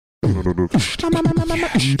Comedy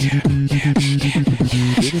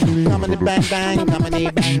bang bang, comedy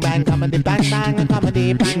bang bang, comedy bang bang,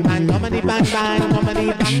 comedy bang bang, comedy bang bang, comedy bang bang,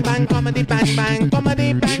 comedy bang bang, comedy bang bang,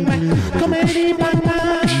 comedy bang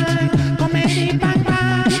bang, comedy bang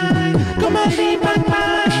bang, comedy bang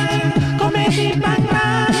bang, comedy bang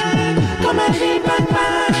bang, comedy bang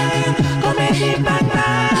bang, comedy bang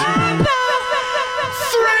bang.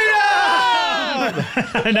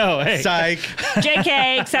 I know. Hey. Psych.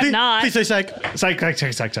 JK, except not. Please say psych. Psych.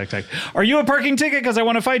 Are you a parking ticket? Because I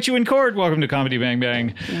want to fight you in court. Welcome to Comedy Bang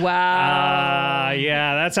Bang. Wow.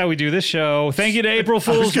 Yeah, that's how we do this show. Thank you to April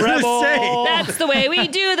Fool's Rebel. That's the way we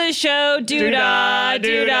do the show. Doo-dah,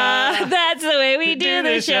 doo-dah. That's the way we do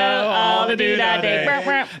the show. All the doo-dah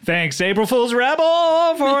day. Thanks, April Fool's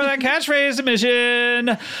Rebel, for that catchphrase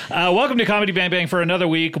submission. Welcome to Comedy Bang Bang for another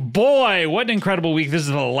week. Boy, what an incredible week. This is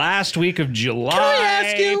the last week of July. Can I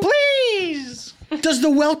ask you, please? Does the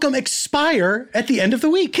welcome expire at the end of the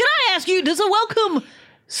week? Can I ask you, does a welcome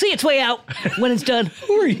see its way out when it's done?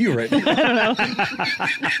 Who are you right now? I don't know. Can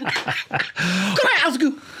I ask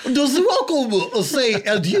you, does the welcome say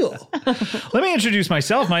adieu? Let me introduce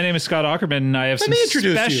myself. My name is Scott Aukerman, and I have some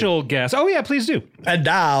special guests. Oh, yeah, please do. And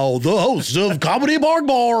now, the host of Comedy Borg,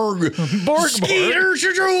 Skeeter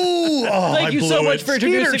Trudeau. Oh, Thank you so much for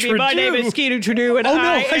introducing me. My name is Skeeter Trudeau, and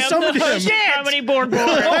I am summoned the host him. of Comedy Borg.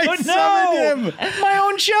 I summoned him. My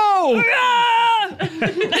own show.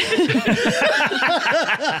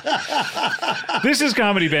 This is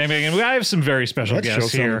Comedy Bang Bang, and I have some very special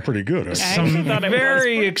guests here. Pretty good. Right? Some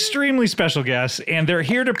very extremely special guests, and they're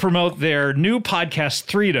here to promote their new podcast,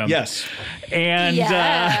 Threedom. Yes. And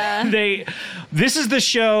this is the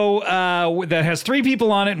show that has three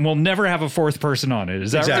people on it and will never have a fourth person on it.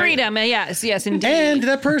 Is that right? Freedom, yes, indeed. And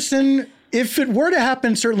that person, if it were to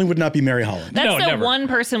happen, certainly would not be Mary Holland. That's the one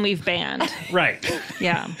person we've banned. Right.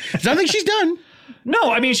 Yeah. It's nothing she's done.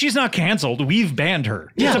 No, I mean, she's not canceled. We've banned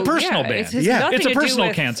her. It's a personal ban. It's a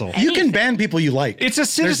personal cancel. You can ban people you like. It's a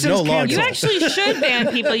citizen's There's no cancel. You actually should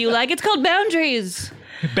ban people you like. It's called boundaries.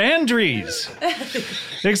 Boundaries.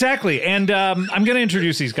 Exactly. And I'm going to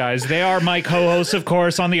introduce these guys. They are my co-hosts, of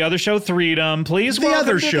course, on the other show, Threedom. Please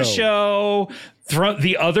welcome to the show.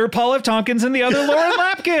 The other Paul F. Tompkins and the other Lauren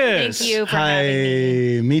Lapkus. Thank you for having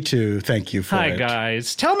me. Me too. Thank you for it. Hi,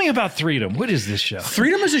 guys. Tell me about Threedom. What is this show?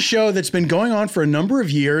 Threedom is a show that's been going on for a number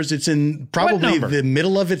of years. It's in probably the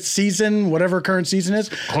middle of its season, whatever current season is.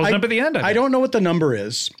 Closing up at the end. I don't know what the number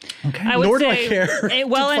is. Okay. Nor do I care.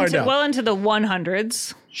 Well into the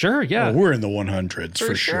 100s. Sure, yeah. Oh, we're in the 100s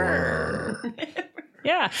for sure.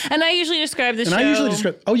 Yeah, and I usually describe the show. And I usually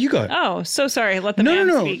describe. Oh, you go ahead. Oh, so sorry. Let the man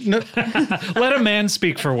speak. No. Let a man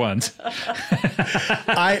speak for once.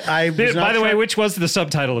 I was By the way, which was the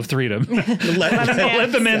subtitle of Threedom?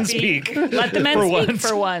 Let the men speak. Let the men speak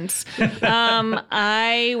for once.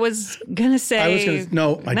 I was gonna say. I did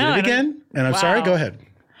it again, and I'm sorry. Go ahead.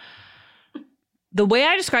 The way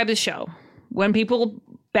I describe the show, when people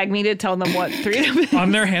beg me to tell them what Threedom is.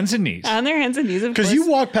 On their hands and knees. On their hands and knees, of course. Because you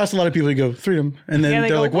walk past a lot of people, you go, Threedom. And then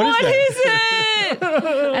they're like, what is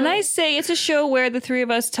that? And I say it's a show where the three of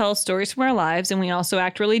us tell stories from our lives and we also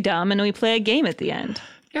act really dumb and we play a game at the end.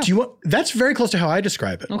 Yeah. That's very close to how I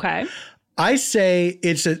describe it. Okay. I say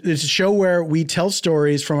it's a show where we tell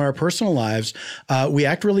stories from our personal lives, we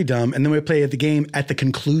act really dumb, and then we play the game at the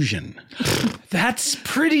conclusion. That's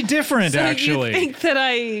pretty different, actually. You think that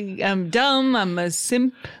I am dumb? I'm a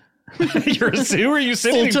simp. Who are you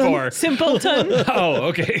simping for? Simpleton. Oh,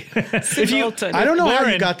 okay. Simpleton. I don't know Lauren,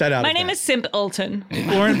 how you got that out. My name is Simpleton.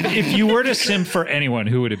 Lauren, if you were to simp for anyone,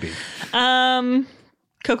 who would it be?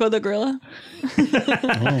 Coco the gorilla.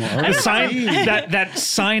 That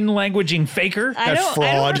sign languaging faker. I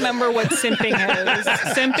don't remember what simping is.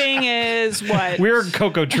 Simping is what? We're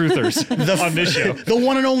Coco truthers on this show. The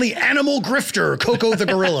one and only animal grifter, Coco the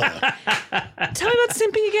gorilla. Tell me about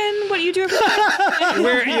simping again. What do you do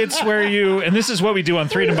every day? It's where you, and this is what we do on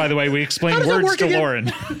Threedom, by the way. We explain words to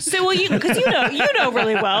Lauren. So, because you know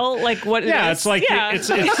really well, like what it is. It's like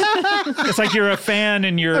it's like you're a fan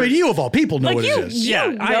and you're. I mean, you of all people know what it is. You know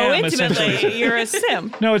intimately. You're a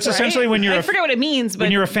simp. No, it's essentially when you're. I forget what it means, but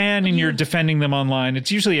when you're a fan and you're defending them online, it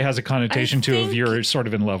has a connotation of you're sort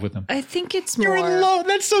of in love with them. I think it's more. You're in love.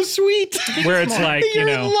 That's so sweet. Where it's like you're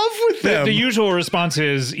in love with them. The usual response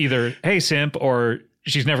is either "Hey simp" or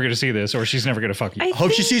 "She's never going to see this," or "She's never going to fuck you."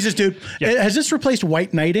 Hope she sees this, dude. Yeah. Has this replaced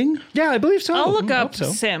white knighting? Yeah, I believe so. I'll look up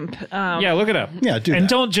simp. Yeah, look it up. Yeah, do and that.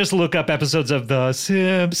 don't just look up episodes of The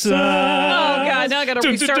Simpsons. Oh God, now I got to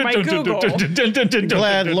restart my Google.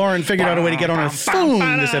 Glad Lauren figured out a way to get on her phone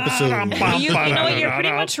this episode. You know what? You're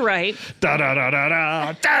pretty much right. Da da da da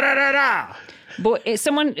da da da da da. Boy, it's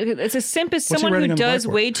a simp is he someone writing who on the does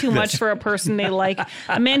blackboard? way too much for a person they like.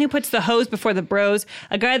 A man who puts the hose before the bros.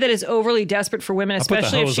 A guy that is overly desperate for women, put the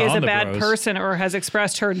especially if hose she is on a the bad bros. person or has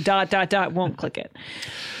expressed her ... Won't click it.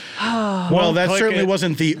 Well, that click certainly it.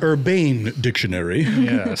 wasn't the Urbane dictionary.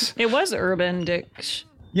 Yes. It was Urban Dick.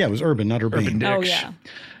 Yeah, it was urban, not urbane. Urban dick. Oh yeah.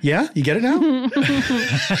 Yeah, you get it now?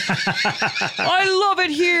 I love it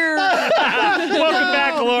here. Welcome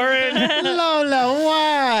back, Lauren. Lola,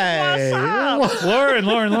 why?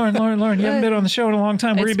 Lauren. You haven't been on the show in a long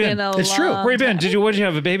time. Where you been? It's true. Where you been? What did you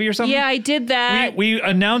have, a baby or something? Yeah, I did that. We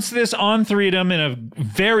announced this on Threedom in a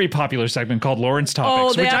very popular segment called Lawrence Topics.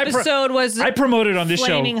 Oh, the which episode was I promoted on this show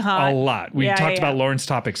flaming hot. a lot. We Yeah, talked yeah. about Lawrence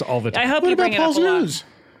Topics all the time. I hope What you about bring it up Paul's a lot. News?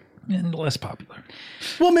 And less popular.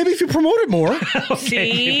 Well, maybe if you promote it more.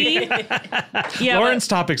 See? Yeah, Lawrence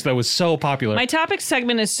Topics, though, was so popular. my topic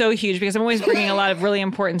segment is so huge because I'm always bringing a lot of really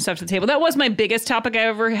important stuff to the table. That was my biggest topic I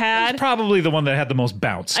ever had. Probably the one that had the most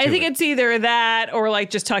bounce. I to think it. it's either that or like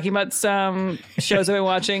just talking about some shows I've been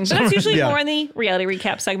watching. But that's usually Yeah. more in the reality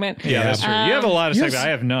recap segment. Yeah, that's true. You have a lot of You segments. I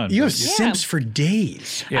have none. You have but simps for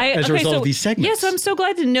days I- as a result so- of these segments. Yeah, so I'm so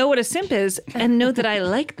glad to know what a simp is and know that I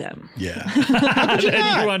like them. Yeah. and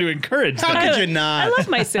you want to encourage them. How could you not? I love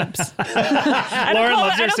my simps. I Lauren don't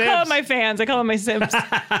loves her call simps. them my fans. I call them my simps.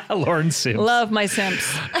 Lauren Sims. Love my simps.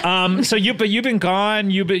 So you've been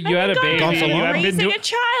gone. You had a baby. Gone for You long. haven't been raising doing a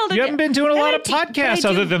child. You haven't been doing a And lot I of do- but I podcasts do-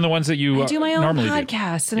 other than the ones that you I do my own normally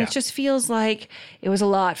podcast, and Yeah. it just feels like it was a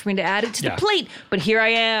lot for me to add it to Yeah. the plate. But here I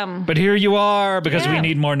am. But here you are because we Yeah.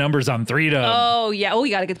 need more numbers on Threedom. Oh yeah. Oh,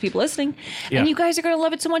 you got to get the people listening, Yeah. and you guys are gonna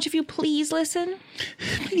love it so much if you please listen.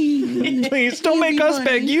 Please don't make us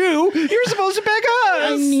beg you. You're supposed to beg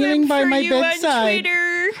us. I'm kneeling by For my you on bedside.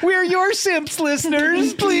 Twitter. We're your simps,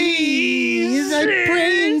 listeners. Please. I'm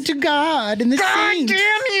praying to God and the God saints.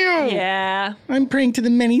 damn you. Yeah. I'm praying to the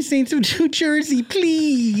many saints of New Jersey,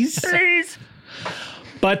 please. Please.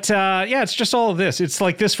 But yeah, it's just all of this. It's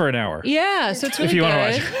like this for an hour. Yeah. So it's really If you good.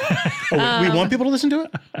 want to watch. Oh, we want people to listen to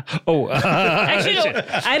it? Actually, no,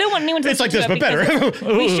 I don't want anyone to. It's like listen this, to but it better.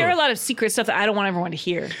 because we share a lot of secret stuff that I don't want everyone to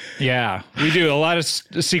hear. Yeah, we do a lot of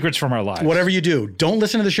secrets from our lives. Whatever you do, don't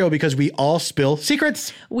listen to the show because we all spill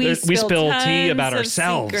secrets. We spill tea tons about of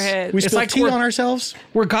ourselves. secrets. We It's spill like tea we're- on ourselves.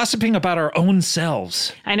 We're gossiping about our own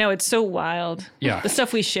selves. I know it's so wild. Yeah. The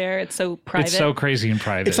stuff we share, it's so private. It's so crazy and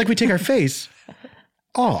private. It's like we take our face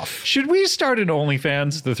off. should we start an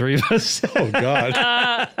OnlyFans, the three of us? Oh, God.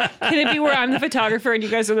 Can it be where I'm the photographer and you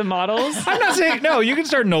guys are the models? I'm not saying no. You can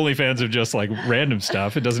start an OnlyFans of just like random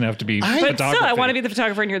stuff. It doesn't have to be But photography. still, I want to be the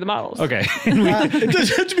photographer and you're the models. Okay. It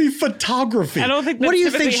doesn't have to be photography. I don't think What that's do you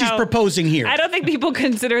think typically she's how- proposing here? I don't think people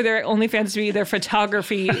consider their OnlyFans to be their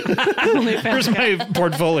photography. OnlyFans. Here's my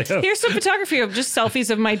portfolio. Here's some photography of just selfies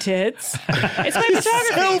of my tits. It's my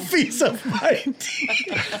photography. Selfies of my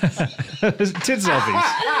teeth. Tit selfies.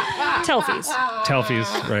 Telfies.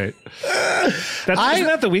 Telfies, right. Isn't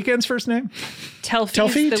that the Weeknd's first name? Telfies.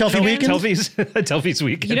 Telfie? the Telfie weekend. Weeknd? Telfies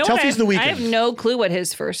Weekend. You know what? Telfie's the I have Weeknd. no clue what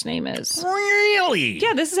his first name is. Really?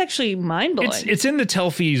 Yeah, this is actually mind blowing. It's in the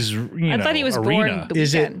Telfies, I thought he was arena. born the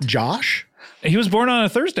Is it weekend. Josh? He was born on a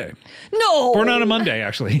Thursday. No. Born on a Monday,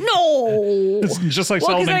 actually. No. Just like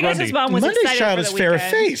Well, because Solomon I guess Grundy. his mom was Monday's excited child for is the fair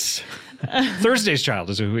weekend. face. Thursday's child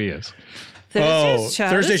is who he is. Thursday's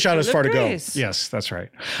child Thursday's is child is full far of to go. grace. Yes, that's right.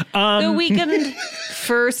 The weekend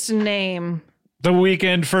first name. The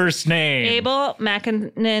Weeknd first name. Abel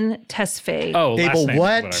Mackinnon Tesfaye. Oh, last Abel name is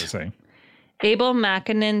what? I was saying. Abel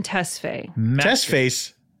Mackinnon Tesfaye. Test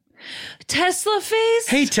face. Tesla face?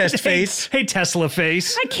 Hey, test face. Hey, Tesla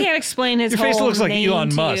face. I can't explain his Your face whole looks like name Elon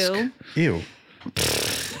to Musk. you. Ew.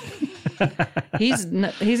 He's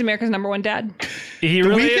America's number one dad. He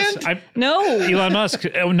really Weeknd? is. No. Elon Musk,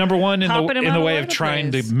 number one in Popping him the out all way over of the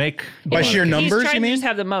trying place. to make By sheer He's numbers, trying you to mean? just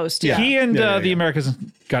have the most. Yeah. He and Yeah, the yeah. America's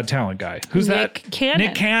Got Talent guy. Who's that? Nick Cannon.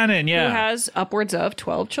 Nick Cannon, yeah. Who has upwards of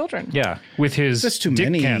 12 children. Yeah, with his That's too Dick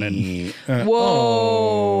many. Cannon.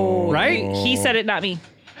 Whoa. Right? He said it, not me.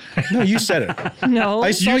 No, you said it. No.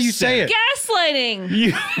 I saw you said say it.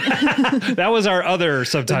 Gaslighting. That was our other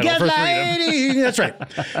subtitle for Freedom. Gaslighting. That's right.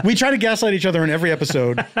 We try to gaslight each other in every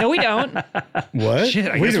episode. No, we don't. What?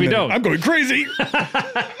 Shit, I Wait guess a we minute. don't. I'm going crazy.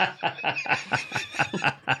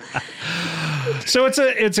 So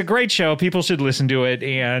it's a great show. People should listen to it.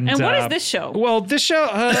 And what is this show? Well, this show.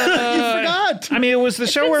 You forgot. I mean, it was the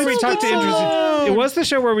show where we been talked to so interesting. long. It was the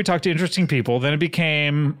show where we talked to interesting people. Then it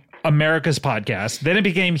became America's podcast. Then it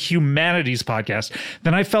became Humanity's podcast.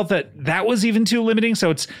 Then I felt that was even too limiting. So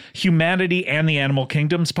it's Humanity and the Animal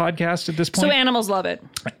Kingdom's podcast at this point. So animals love it.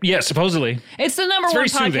 Yeah, supposedly. It's the number one very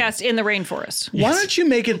soothing. podcast in the rainforest. Why don't you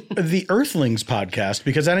make it the Earthlings podcast?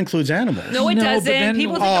 Because that includes animals. No, it No, but doesn't. then-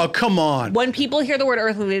 People think Oh, come on. when people hear the word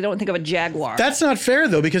earthling, they don't think of a jaguar. That's not fair,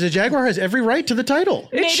 though, because a jaguar has every right to the title.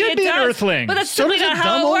 It should be an does, earthling. But that's So simply does a not how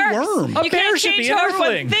dumb it old works. worm. A You bear can't should change be an how everyone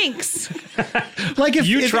earthling. thinks. Like if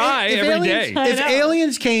You try every aliens, day. If I know.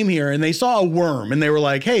 aliens came here and they saw a worm and they were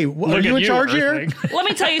like, "Hey, are Look you at in charge Earthling. here?" Let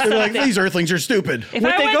me tell you They're like, something. "These Earthlings are stupid." If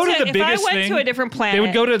Would I they went go to to, the if biggest I went thing? to a different planet, They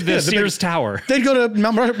would go to the the Sears big- Tower. They'd go to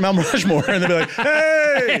Mount Rushmore and they'd be like,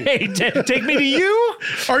 "Hey, Hey, take me to you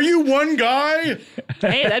are you one guy?"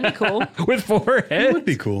 Hey, that'd be cool. with 4 heads. Would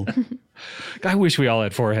be cool. I wish we all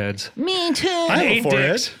had 4 heads. Me too. I have a 8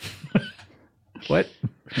 forehead. dicks. What?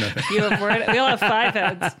 You have 4 heads. We all have 5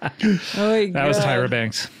 heads. Oh, my That was God. Tyra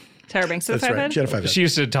Banks. Tyra Banks. That's right. She had a 5 head. She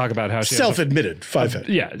used to talk about how she has Self-admitted 5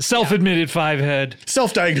 head. self-admitted 5 head.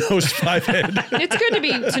 Self-diagnosed 5 head. It's good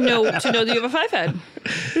to know that you have a 5 head.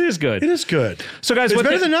 It is good. It is good. So guys, It's what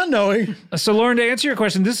better the- than not knowing. So Lauren, to answer your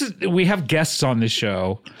question, we have guests on this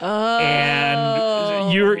show,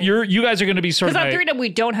 and you guys are going to be sort of Because on my- Freedom, we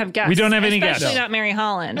don't have guests. We don't have any Especially guests. not Mary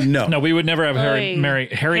Holland. No. No, we would never have Oy.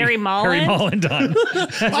 Harry Mullen? Mullen on. Oh,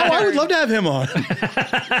 I would love to have him on.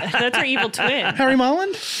 That's her evil twin. Harry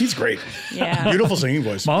Molland? He's great. Yeah. Beautiful singing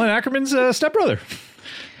voice. Mullen Ackerman's stepbrother,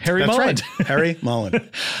 Harry That's Mullen. right. Harry Mullen.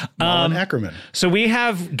 Mullen Ackerman. So we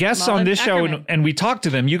have guests on Mullen this show, Ackerman. and we talk to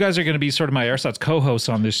them. You guys are going to be sort of my Airshots co-hosts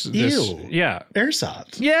on this. Ew. Yeah.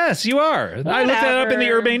 Airshots. Yes, you are. I looked that up in the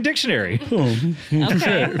Whatever. Urbane Dictionary.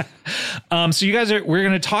 Okay. So we're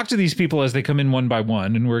going to talk to these people as they come in one by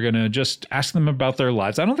one, and we're going to just ask them about their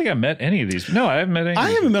lives. I don't think I've met any of these. No, I haven't met any.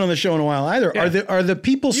 I haven't been on the show in a while either. Yeah. Are the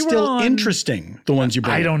people were still on- interesting? The ones you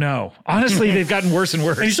bring? I don't know. Honestly, they've gotten worse and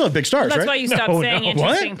worse. And you still have big stars, That's right? why you stopped No, saying no.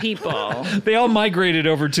 interesting What? people. They all migrated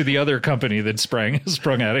over to the other company that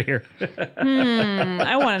sprung out of here.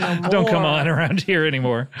 I want to know more. Don't come on around here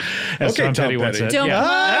anymore. As Okay, Tom Tom Petty once Petty. said. Don't Yeah. come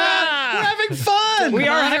Ah, we're having fun. We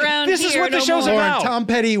are on having- around This is here what the no show's more. Lauren, about. Tom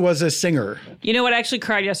Petty was a singer. You know what? I actually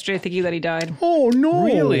cried yesterday thinking that he died. Oh no!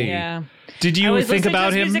 Really? Yeah. Did I you was think listening to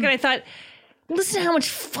about his him? music and I thought, listen to how much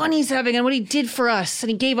fun he's having and what he did for us. And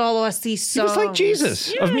he gave all of us these He songs. was like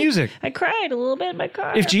Jesus of Yeah. music. I cried a little bit in my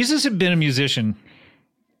car. If Jesus had been a musician,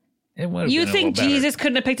 it would have You been a think little better. Jesus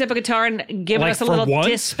couldn't have picked up a guitar and given Like us a for little once?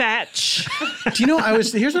 dispatch? Do you know?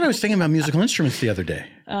 Here's what I was thinking about musical instruments the other day.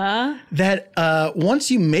 That once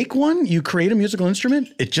you make one, you create a musical instrument,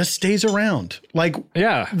 it just stays around. Like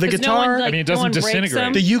Yeah. the 'Cause no guitar, one, like, I mean, it no doesn't one breaks disintegrate.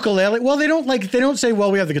 them, the ukulele. Well, they don't say, well,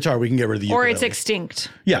 we have the guitar, we can get rid of the or ukulele. it's extinct.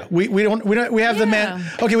 Yeah, we have the man.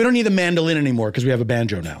 Okay, we don't need the mandolin anymore because we have a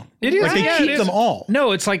banjo now. It is. Like they Yeah, keep it is. them all.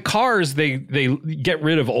 No, it's like cars. They get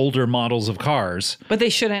rid of older models of cars. But they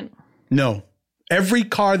shouldn't. No. Every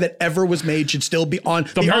car that ever was made should still be on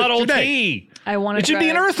The earth Model today. T. I want to It should be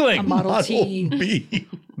an Earthling. A Model T. B.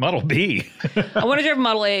 Model B. I want to drive a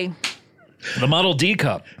Model A. The Model D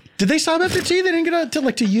Cup. Did they stop after T? They didn't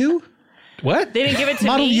get to you? What? They didn't give it to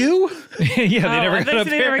Model me. U? Yeah, they never I got thought up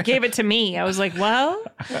they there. never gave it to me. I was like, well,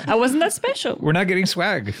 I wasn't that special. We're not getting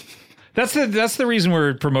swag. That's the reason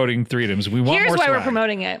we're promoting Freedoms. We want Here's more why swag. we're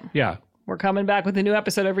promoting it. Yeah. We're coming back with a new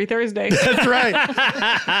episode every Thursday. That's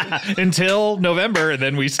right. Until November, and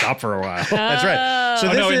then we stop for a while. That's right. So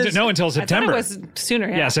Oh, this no, until I thought September. it was sooner.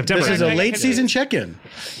 Yeah, September. this is a late season check-in.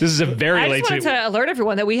 This is a very I late just wanted season. to alert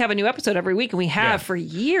everyone that we have a new episode every week, and we have Yeah. for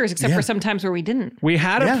years, except Yeah. for some times where we didn't. We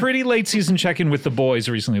had a Yeah. pretty late season check-in with the boys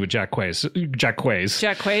recently with Jack Quays. Jack Quays.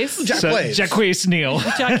 Jack Quays Neal.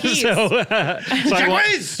 Jacques.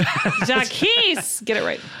 Jacques. Get it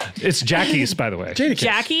right. It's Jackie's, by the way. Jadakiss.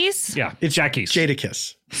 Jacques. Yeah, it's Jackie's.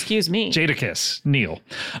 Jadakiss. Excuse me. Jadakiss Neal.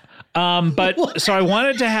 But so I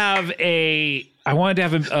wanted to have a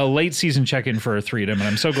late season check-in for Freedom, and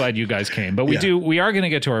I'm so glad you guys came. But we are going to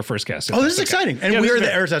get to our first guest. Oh, this is exciting. And Yeah, we this are is the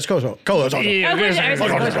very- Airshots co-hosts. Yeah,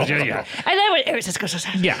 Yeah. And then when Eris goes,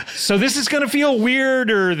 yeah. So this is going to feel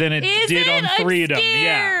weirder than it Is did it? on I'm Freedom.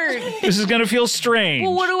 scared. Yeah. This is going to feel strange.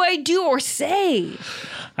 well, what do I do or say?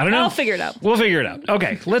 I don't know. I'll figure it out. We'll figure it out.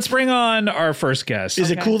 Okay, let's bring on our first guest. Is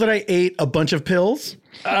it cool that I ate a bunch of pills? Is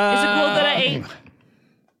it cool that I ate?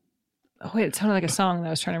 Oh, wait, it sounded like a song that I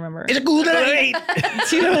was trying to remember. Is it cool that I ate?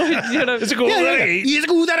 Do you know, It's a cool Yeah, day. Is it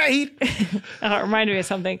cool that I ate? it reminded me of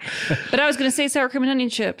something. But I was going to say sour cream and onion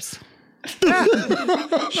chips.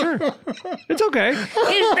 Sure. It's okay.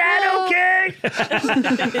 Is that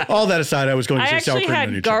okay? All that aside, I was going to I say sour actually cream and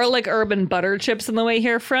onion had chips. garlic urban butter chips on the way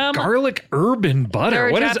here from. Garlic urban butter.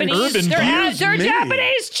 They're What is Japanese. urban butter? They're me.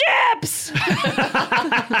 Japanese chips.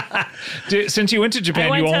 Since you went to I Japan,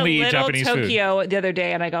 went you to only eat Little Japanese food. Tokyo the other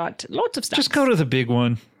day, and I got lots of stuff. Just go to the big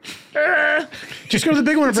one. Just go to the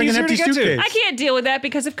big one and bring an easier empty to get to. suitcase. I can't deal with that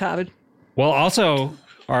because of COVID. Well, also,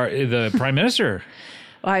 the prime minister.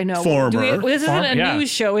 I know. Former. This isn't a Yeah.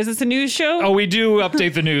 news show. Is this a news show? Oh, we do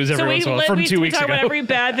update the news every once in a while from 2 weeks talk ago. about every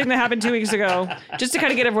bad thing that happened 2 weeks ago, just to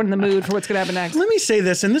kind of get everyone in the mood for what's going to happen next. Let me say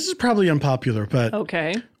this, and this is probably unpopular, but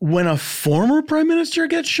Okay. when a former prime minister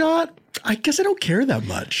gets shot, I guess I don't care that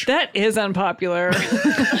much. That is unpopular.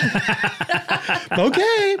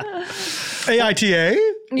 Okay. AITA?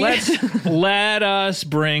 Let us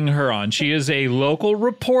bring her on. She is a local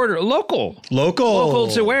reporter. Local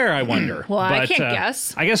to where, I wonder. Well, I can't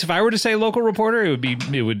guess. I guess if I were to say local reporter,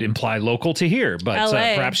 it would imply local to here. But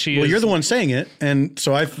LA. perhaps she Well, is. you're the one saying it, and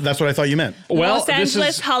so that's what I thought you meant. Well, Los this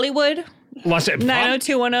Angeles, is Hollywood, Los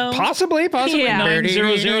 90210. Possibly. Yeah.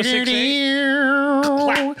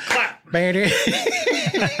 90068. Clap.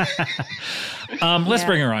 Let's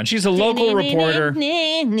bring her on. She's a local reporter.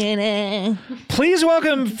 Please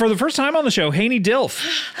welcome, for the first time on the show, Haney Dilf.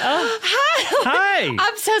 Hi.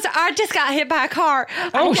 I'm so sorry. I just got hit by a car.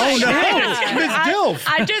 Oh, no. shit. Miss Dilf.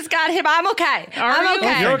 I just got hit by. I'm okay. I'm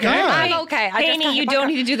okay. You're okay? I'm okay. I just Haney, got you hit by a don't car.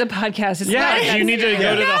 need to do the podcast. It's Yeah, not do you need to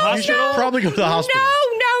go to the hospital? Probably go to the hospital. No.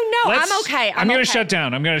 Let's- I'm okay. I'm going to okay. shut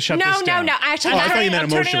down. I'm going to shut No, this down. Actually, I thought you meant I'm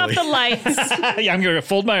turning off emotionally. the lights. Yeah, I'm going to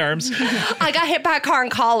fold my arms. I got hit by a car in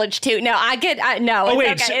college too. No, no. Oh, it's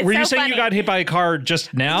wait. okay. So It's were so you saying funny. you got hit by a car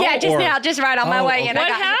just now? Yeah, just or? now, just right on my way in. I What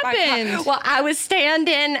got hit by a car. happened? Well, I was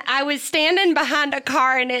standing behind a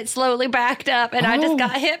car and it slowly backed up, and I just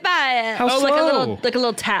got hit by it. How Oh, slow? like a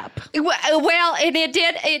little tap. Well, and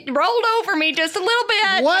it rolled over me just a little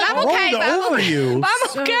bit. What? But I'm okay. Rolled but I'm over okay. you?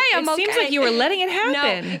 I'm okay. I'm it okay. seems like you were letting it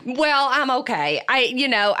happen. No, well, I'm okay.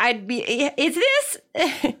 I'd be. Is this?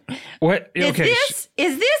 What? Okay.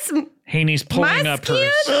 Is this? Haney's pulling my up skin?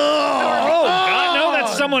 hers. Oh, God, no,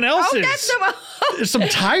 that's someone else's. Oh, that's some. There's some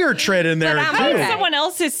tire tread in there, But I'm too. How did okay. someone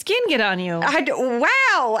else's skin get on you?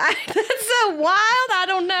 Wow, that's so wild. I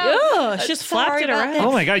don't know. Ugh, she just flapped Sorry it about around. that.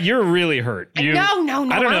 Oh my God, you're really hurt. You, No, I don't know.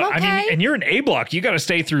 I'm I mean, okay. and you're in A block. You got to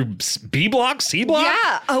stay through B block, C block.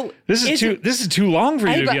 Yeah. Oh, This is too long for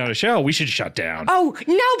you to but- be on a show. We should shut down. Oh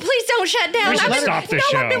no! Please don't shut down. We should I've been, stop this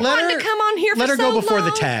no, show. I've been Let wanting her- to come on here let for her go so before the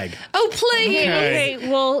long. tag. Oh please. Okay. Okay,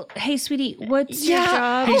 well, hey, sweetie, what's your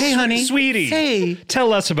Yeah. job? Hey, honey. Sweetie. Hey.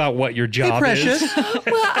 Tell us about what your job Precious. is. Well,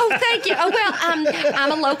 oh, thank you. Oh, well,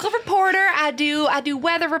 I'm a local reporter. I do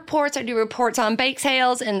weather reports. I do reports on bake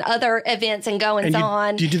sales and other events and goings And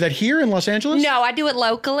on. do you do that here in Los Angeles? No, I do it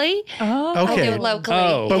locally. Oh, I Okay. do it locally.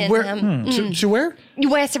 Oh. But in, where? mm. To where?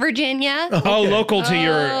 West Virginia. Oh, local to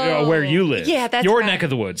your where you live. Yeah, that's your right. neck of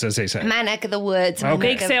the woods, as they say. My neck of the woods. Okay.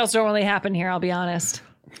 Bake sales don't really happen here, I'll be honest.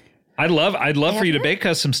 I'd love for you to bake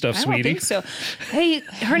us some stuff, I don't sweetie. think so. Hey,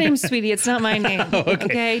 her name's Sweetie. It's not my name.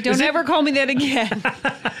 Okay? Don't ever call me that again.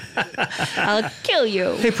 I'll kill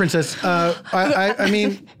you. Hey, Princess. I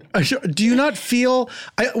mean, do you not feel?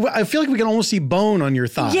 I feel like we can almost see bone on your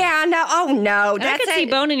thigh. Yeah, no. Oh, no. I That's can see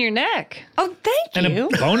bone in your neck. Oh, thank And you.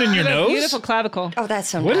 a bone in your nose. Beautiful clavicle. Oh, that's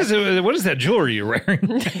so What nice. is it? What is that jewelry you're wearing?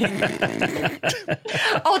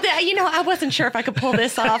 Oh, I wasn't sure if I could pull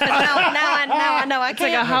this off. And now I know I It's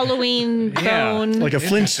like can. a Halloween Yeah. bone. Like a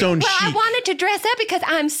Flintstone Well, I sheep. wanted to dress up because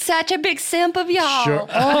I'm such a big simp of y'all. Sure.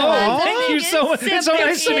 Oh, thank you so much. It's so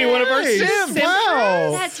nice to be one of our Nice. Sims.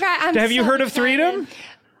 Wow. That's right. Have you heard of Freedom?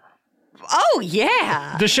 Oh,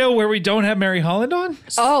 yeah. The show where we don't have Mary Holland on?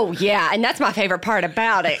 Oh, yeah. And that's my favorite part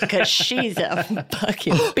about it because she's a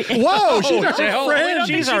fucking bitch. Whoa, she's our Hell, friend.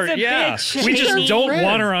 She's our a yeah. bitch. We just Haney. don't Friend.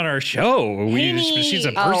 want her on our show. She's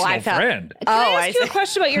a personal I thought- friend. Can I Oh, ask you a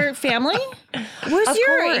question about your family? Was Of your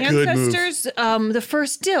course. Good move. ancestors the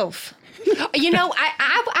first DILF? I've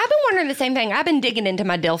been wondering the same thing. I've been digging into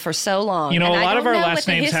my dill for so long. You know, and a I lot of don't our know last what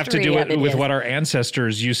the names have to history do of it with is. what our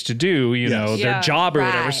ancestors used to do, you know, their Yeah. job or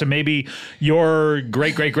whatever. Right. So maybe your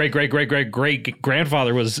great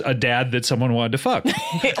grandfather was a dad that someone wanted to fuck.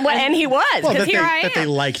 Well, and he was, Well, because that here I am. that they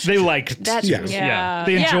liked. They liked. That's Yes. true. Yeah.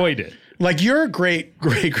 They Yeah. enjoyed it. Like your great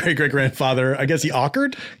grandfather, I guess he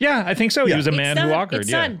awkered. Yeah, I think so. He Yeah. was a man who awkered.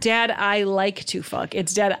 It's Yeah. not dad I like to fuck.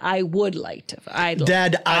 It's dad I would like to fuck.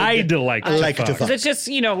 Dad, I'd like to fuck. It's just,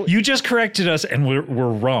 You just corrected us and we're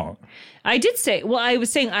wrong. I did say, well, I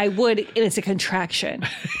was saying I would, and it's a contraction.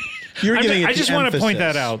 You're giving it I the just want to point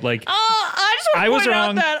that emphasis. out. Like, Oh, I just want I to was point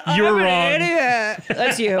wrong. out that You're I'm wrong. an idiot.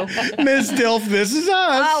 That's you. Miss Dilf, this is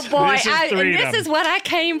us. Oh boy, This is and Freedom. this is what I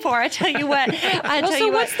came for. I tell you what.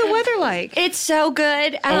 What's the weather like? It's so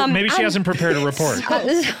good. Oh, maybe she I'm- hasn't prepared a report.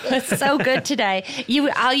 It's so good today.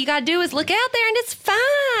 All you gotta do is look out there, and it's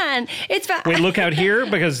fine. It's fine. Wait, look out here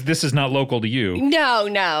because this is not local to you. No.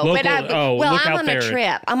 But Local- look I'm out on there. a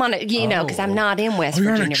trip. I'm on a, because I'm not in West you're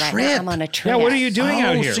on a Virginia right trip. now. I'm on a trip. Yeah, what are you doing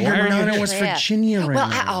out here? So Why you're are not you- in West Trip. Virginia right Well,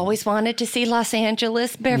 now. I always wanted to see Los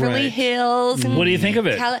Angeles, Beverly Right. Hills. And What do you think of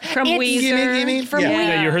it? From Weezer. Gimme. From Yeah. Weezer.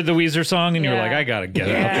 Yeah, you heard the Weezer song and you were Yeah. like, I gotta get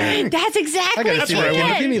it. Okay. That's exactly I gotta see where I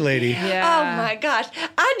want to be, me lady. Yeah. Oh my gosh!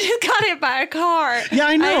 I just got hit by a car. Yeah,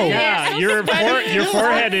 I know. Yeah, your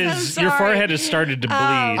forehead is so your sorry. forehead has started to bleed.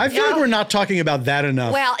 I feel like we're not talking about that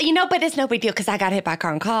enough. Well, but it's no big deal because I got hit by a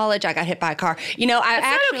car in college. I got hit by a car. It's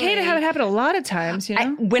not okay to have it happen a lot of times, you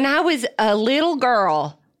know? When I was a little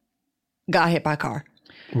girl, got hit by a car.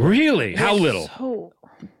 Really? How little? Oh.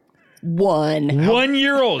 1. 1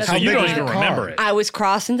 year old. So How you big don't was even the car? remember it. I was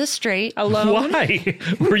crossing the street. Alone? Why?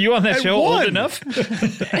 Were you on that show old won. enough?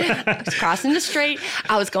 I was crossing the street.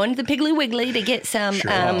 I was going to the Piggly Wiggly to get some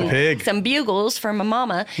the pig. some bugles for my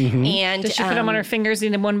mama. And Did she put them on her fingers,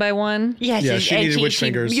 eating them one by one? Yeah, Yeah, she and needed witch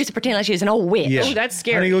fingers. She used to pretend like she was an old witch. Yeah. Oh, that's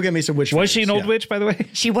Honey, scary. go get me some witch Was she an fingers. old witch, by the way?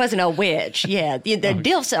 She wasn't a witch. Yeah, the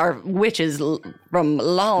Dilfs are witches from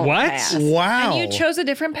long What? past. Wow. And you chose a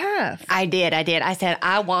different path. I did. I said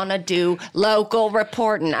I want to do local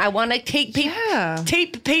reporting. I want to keep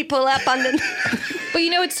people up on the.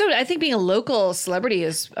 But I think being a local celebrity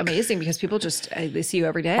is amazing because people they see you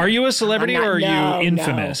every day. Are you a celebrity I'm or are not- you no,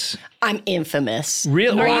 infamous? I'm infamous.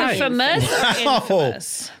 Really? Are Why? you famous or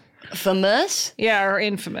infamous? Famous? Yeah, or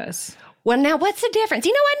infamous. Well, now what's the difference?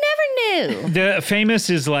 I never knew. The famous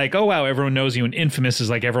is like, oh wow, everyone knows you, and infamous is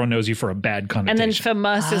like everyone knows you for a bad And connotation. then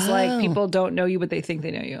famous is like people don't know you, but they think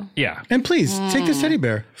they know you. yeah. And please, take this teddy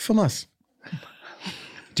bear from us.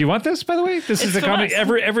 Do you want this, by the way? This is the from comedy. us.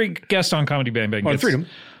 Every guest on Comedy Bang Bang On gets Freedom.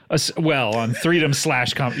 on Freedom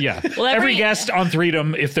 / yeah. Well, every every- guest on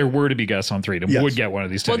Freedom, if there were to be guests on Freedom, Yes. would get one of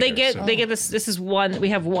these. Well, teddy they bears, get so. they get this. This is one. We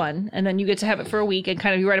have one, and then you get to have it for a week and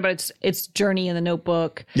kind of you write about its journey in the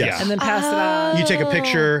notebook. Yes. and then pass it on. You take a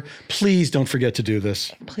picture. Please don't forget to do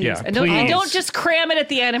this. Please, Yeah, and don't please. just cram it at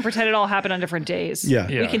the end and pretend it all happened on different days. Yeah.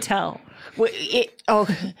 Yeah. we can tell.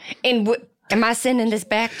 Am I sending this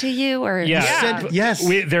back to you or? Yeah. Said yes.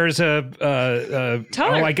 There's a.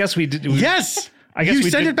 Tell her. I guess we did. Yes. I guess you we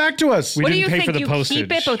send did- it back to us. We What do didn't you pay think? for the You postage.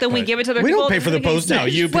 keep it, but then we but- give it to other We people. don't pay for the postage. No,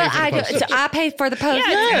 you pay Well, for the postage. I paid for the post.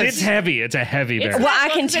 And it's heavy. It's a heavy bear. Well, I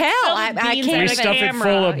can It's tell. filled I with can't beans even- and We a stuff it camera.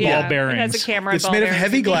 full of ball It has bearings. a camera. It's ball made of bearings,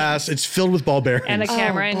 heavy and glass. It's filled with ball bearings. and a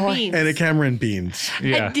camera and boy. beans. and a camera and beans.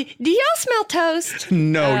 Yeah. Do y'all smell toast?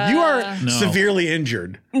 No, you are No. severely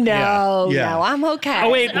injured. No, Yeah. no, I'm okay. Oh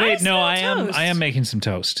wait. No, smell I am. toast. I am making some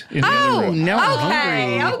toast in the other room. now I'm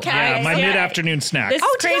Okay, hungry. okay. Yeah, my Yeah. mid-afternoon snack. This is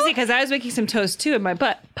tell- crazy because I was making some toast too, and my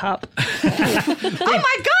butt pop. Oh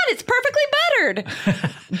my God, it's perfectly buttered.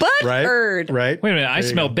 Right? Buttered. Right? Wait a minute, I There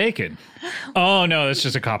you smell go. bacon. Oh no, that's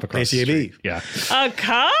just a cop across the ACAB. street. Yeah. A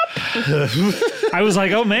cup? I was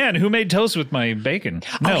like, oh man, who made toast with my bacon?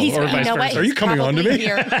 No, He's, or you vice know what? versa. Are you He's coming on to probably me?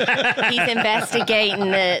 Here. He's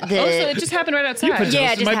investigating the. Oh, so it just happened right outside. put Yeah,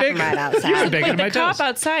 toast it in just my happened bacon. right outside. You put bacon in But my the cop toast.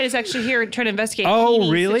 outside is actually here trying to investigate. Oh,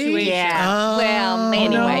 Heaney's really? situation. Yeah. Well,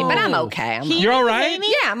 anyway, but I'm okay. You're all right?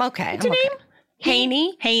 Yeah, I'm okay. What's your name?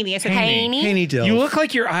 Haney. Haney. I said Haney. Haney Dill. You look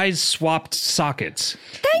like your eyes swapped sockets.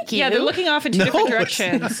 Thank you. Yeah, they're looking off in two different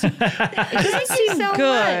directions. Thank you so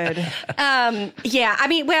Good. much. Yeah, I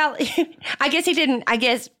mean, well, I guess he didn't. I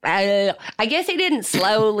guess he didn't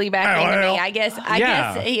slowly back into me. I guess.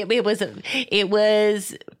 Yeah. It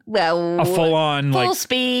was. Well, A full-on, full like-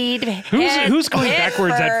 speed. Who's going head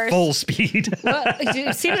backwards at first. full speed?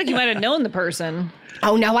 It seems like you might have known the person.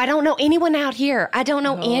 Oh no, I don't know anyone out here. I don't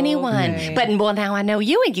know anyone. But well, now I know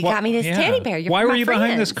you, and you got me this Yeah. teddy bear. You're Why my were you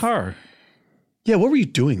behind this friends. car? Yeah, what were you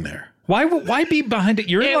doing there? Why be behind it?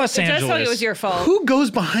 You're in Los It does Angeles. feel like it was your fault. Who goes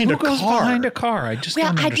behind Who a goes car? behind a car? I just Well,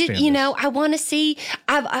 don't I understand just, this. I want to see.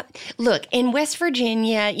 Look in West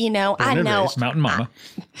Virginia. I and know. raised. Mountain Mama.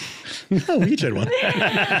 Oh, we each had one.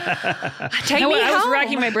 Take You know me what? I was home.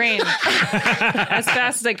 racking my brain as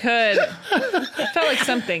fast as I could. It felt like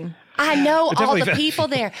something. I know all definitely the felt- people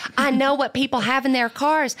there. I know what people have in their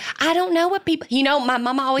cars. I don't know what people. My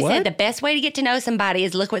mama always What? said the best way to get to know somebody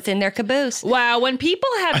is look what's in their caboose. Wow, when people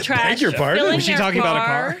have trash your pardon? filling Was she their talking about a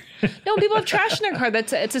car? No, when people have trash in their car.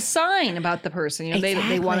 It's a sign about the person. They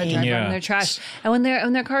want to Exactly. drive Yeah. around in their trash. And when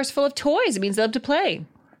their car's full of toys, it means they love to play.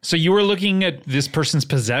 So you were looking at this person's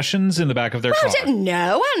possessions in the back of their car.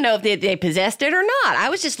 No, I don't know if they possessed it or not. I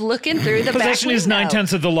was just looking through the Possession back is window.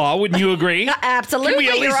 9/10 of the law. Wouldn't you agree? Absolutely. Can we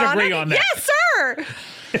at least Your agree Honor. on that? Yes, sir.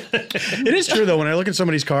 It is true, though. When I look at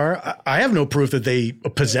somebody's car, I have no proof that they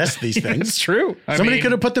possess these It's things. true. Somebody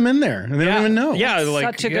could have put them in there, and they don't even know. Yeah, like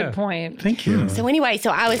Such a good point. Thank you. So anyway,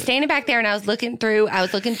 I was standing back there and I was looking through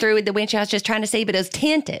the windshield. I was just trying to see, but it was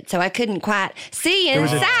tinted, so I couldn't quite see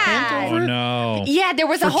was a inside. tent Oh no. Yeah, there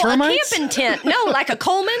was a whole termites? camping tent. No, like a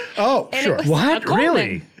Coleman. Oh, And it sure. was- What? Coleman.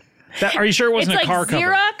 Really? Are you sure it It's wasn't like a car cover?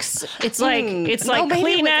 Xerox. It's like no, maybe it was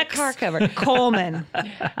a Kleenex. car cover. Coleman.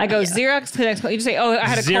 I go Xerox, Kleenex. You just say, "Oh, I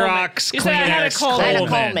had a Xerox, Coleman." You say, "I had a Kleenex, Coleman." I had a Coleman.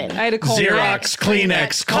 Coleman. I had a Coleman. Xerox,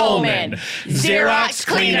 Kleenex, Coleman. Xerox,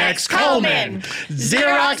 Kleenex, Coleman.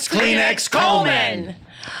 Xerox, Kleenex, Coleman.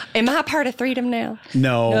 Am I part of Freedom now?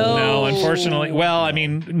 No. No, unfortunately. Well, I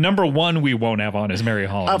mean, number one we won't have on is Mary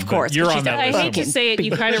Holland. Of course, but you're but on she's that a- I list. hate to say it,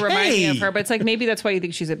 you kind of remind me of Hey. her, but it's like maybe that's why you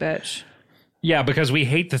think she's a bitch. Yeah, because we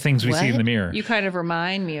hate the things we see in the mirror. You kind of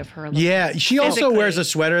remind me of her. a little Yeah, she also Physically. wears a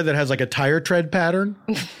sweater that has like a tire tread pattern.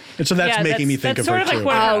 And so that's Yeah, making me think that's of her sort of too. like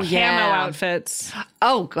one of her Oh, yeah. camo outfits.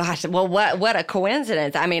 Oh gosh, well, what a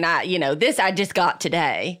coincidence! I mean, this I just got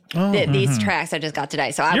today. These tracks I just got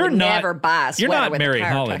today, so I You're would not- never buy a sweater you're not with Mary a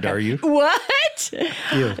tire Holland, track. are you? What?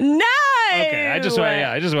 No. Okay, I just want to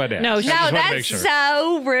ask. No, I no, just No, wanted to that's make sure.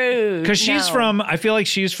 so rude. Because she's No. from, I feel like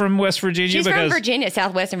she's from West Virginia. She's because, from Virginia,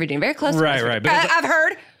 southwestern Virginia, very close. Right, to West right, Virginia. because- I've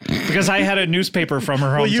heard. Because I had a newspaper from her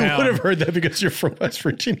hometown. Well, you would have heard that because you're from West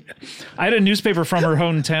Virginia. I had a newspaper from her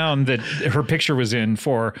hometown that her picture was in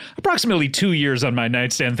for approximately 2 years on my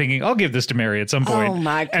nightstand, thinking, I'll give this to Mary at some point. Oh,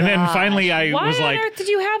 my And then gosh. finally I Why was on like, earth did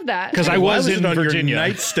you have that? because I Why was it in on Virginia. your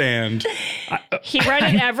nightstand? He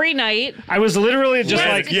read it every night. I was literally just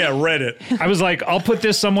Yeah. like, Yeah, read it. I was like, I'll put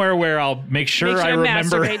this somewhere where I'll make sure Make sure I to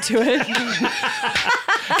remember. masturbate to it.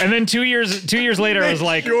 And then 2 years later, I was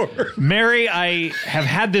like, sure. Mary, I have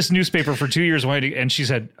had this newspaper for 2 years. And she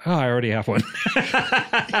said, oh, I already have one.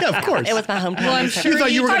 Yeah, of course. It was my hometown. Well, I'm newspaper. you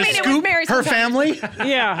thought you were I going mean, to it was scoop Mary's her hometown. family?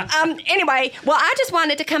 Yeah. Anyway, well, I just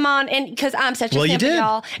wanted to come on and because I'm such a Well, you simp, did.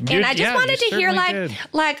 y'all, and I just Yeah, wanted you to hear certainly did.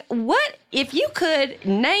 like what if you could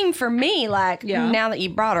name for me Yeah. now that you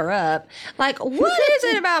brought her up, like what is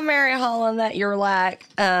it about Mary Holland that you're like,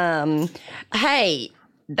 hey,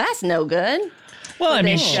 that's no good. Well, I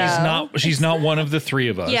mean, this she's not one of the three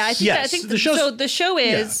of us. Yeah, I think, Yes, I think the show's- so. The show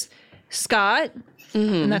is Scott,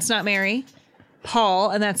 and that's not Mary.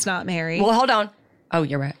 Paul, and that's not Mary. Well, hold on. Oh,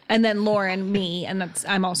 you're right. And then Lauren, me, and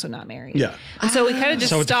I'm also not Mary. Yeah. And so we kind of just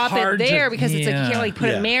So it's stop it hard to- there because it's like you yeah. can't like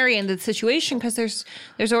put Yeah. a Mary in the situation because there's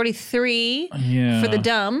already three Yeah. for the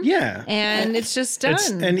dumb. Yeah. And it's just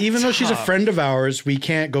done. And even though she's a friend of ours, we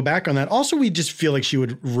can't go back on that. Also, we just feel like she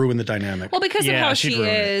would ruin the dynamic. well, because Yeah, of how she'd she ruin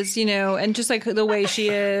it. is, and just like the way she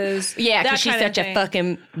is. Yeah, that because she's kind of such a thing.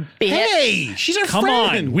 fucking bitch. Hey, she's our Come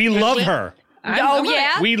friend. on. We love her. Oh,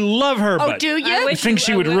 yeah? We love her, Oh, but do you? I I wish think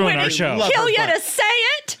she would ruin our Would it show. Love kill her you butt. to say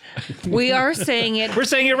it? We are saying it. We're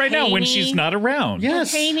saying it right now when Haney. she's not around.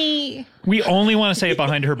 Yes. Haney. We only want to say it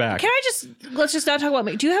behind her back. Let's just not talk about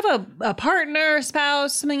me. Do you have a partner, a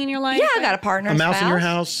spouse, something in your life? Yeah, I got a partner. A mouse in your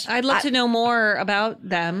spouse. house. I'd love to know more about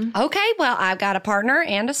them. Okay, well, I've got a partner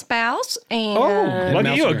and a spouse, and Oh, look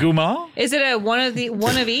at you, a guma. Is it a one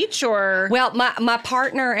of each or? well, my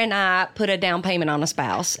partner and I put a down payment on a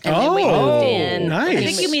spouse, and then we Oh, moved in. nice. I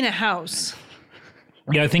think you mean a house.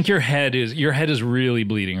 Yeah, I think your head is really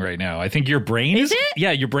bleeding right now. I think your brain is. it?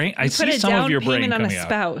 Yeah, your brain. I Put see a some down of your brain payment on a coming out.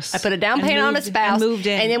 spouse. I put a down And payment on a moved- spouse, and moved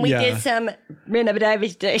in. and then we Yeah. did some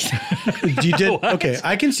renovation. You did okay.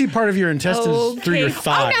 I can see part of your intestines through your Okay.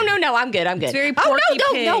 thigh. Oh no, I'm good. very oh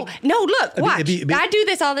Porky no. Look, watch. it'd be- I do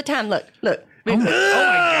this all the time. Look. Oh my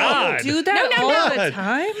god! Do that No, all no. the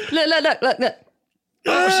time? Look.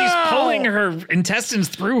 Oh, she's pulling her intestines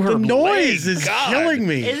through her. The noise leg. is God. killing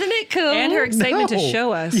me. Isn't it cool? And her excitement to No.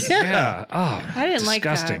 show us. Yeah. Yeah. Oh, I didn't like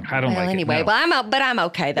that. disgusting. I don't Well, like anyway, it. No. but I'm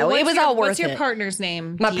okay though. What's It was your- all worth What's your it. partner's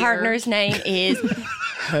name? My dear? partner's name is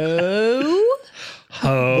Ho.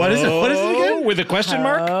 What is it? What is it again? With a question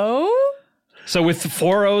mark? Oh. So with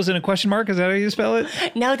 4 O's and a question mark, is that how you spell it?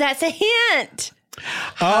 No, that's a hint.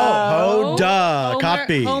 Oh, duh.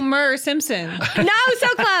 Copy. Homer Simpson. No, so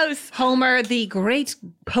close. Homer, the great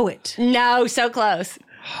poet. No, so close.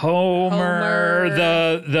 Homer,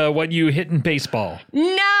 the what you hit in baseball.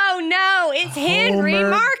 No, it's Henry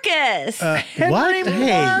Homer. Marcus. What? Hey,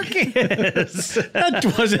 Marcus.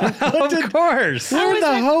 that wasn't. What did, Of course. where did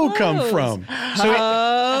the hoe come close? from?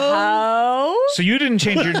 Oh. So you didn't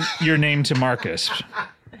change your name to Marcus.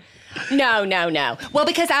 No. Well,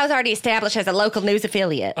 because I was already established as a local news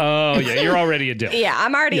affiliate. Oh, yeah, you're already a DILF. Yeah,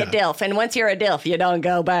 I'm already a DILF, and once you're a DILF, you don't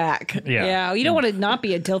go back. Yeah, you don't want to not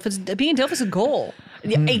be a DILF. Being a DILF is a goal.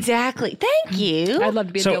 Yeah, exactly. Thank you. I'd love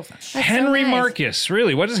to be a So DILF. Henry nice. Marcus,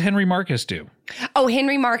 really, what does Henry Marcus do? Oh,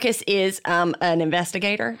 Henry Marcus is an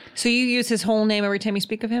investigator. So you use his whole name every time you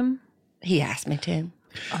speak of him? He asked me to.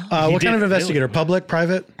 What kind of did, investigator? really? Public,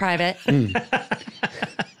 private? Private.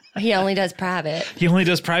 He only does private. He only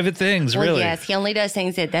does private things, Well, really. yes, he only does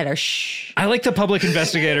things that are shh. I like the public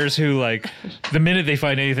investigators who, like, the minute they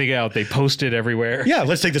find anything out, they post it everywhere. Yeah,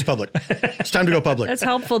 let's take this public. It's time to go public. That's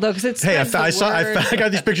helpful, though, because it's Hey, I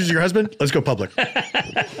got these pictures of your husband. Let's go public.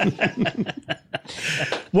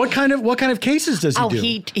 What kind of cases does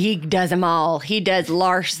he do? He does them all. He does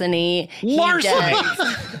larceny. Larceny?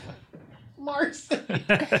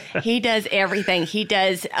 He does everything. He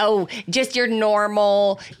does, just your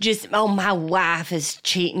normal, my wife is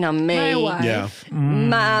cheating on me. My wife. Yeah.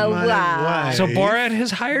 My wife. So Borat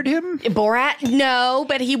has hired him? Borat? No,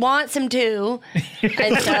 but he wants him to.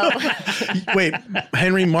 And so, Wait,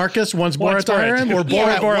 Henry Marcus wants Borat to hire him, or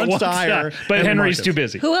Yeah. Borat wants to hire? But Henry Henry's Marcus? too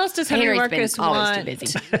busy. Who else does Henry Henry's been Marcus always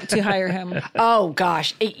too want busy. to hire him? oh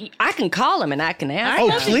gosh, I can call him and I can ask. Oh,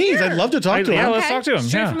 him. please! I'd love to talk to Yeah, him. let's talk to him.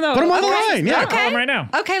 Straight Yeah. from the Put him on the Okay. line. Yeah, Call him right now.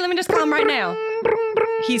 Okay, let me just call him right now.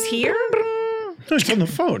 He's here? he's on the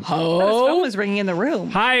phone. His phone was ringing in the room.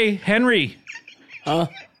 Hi, Henry. I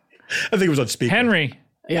think it was on speaker. Henry.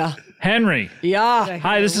 Yeah. Henry. Yeah.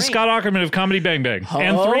 Hi, this is Scott Ackerman of Comedy Bang Bang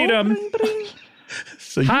and Freedom.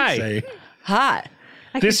 So you Hi. say, Hi.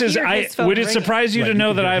 This is, hear his phone would it ringing. surprise you to Like, know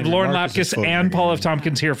you that can I have hear Lauren Marcus's Lapkus phone and ringing. Paul F.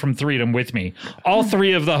 Tompkins here from Freedom with me? All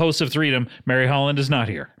three of the hosts of Freedom. Mary Holland is not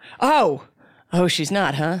here. Oh, she's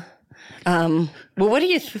not, huh? Well, what do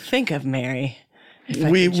you think of Mary?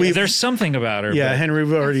 we There's something about her. yeah, but- Henry,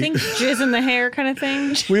 we've I already think jizz in the hair kind of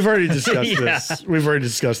thing. we've already discussed Yeah. this. We've already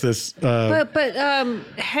discussed this. But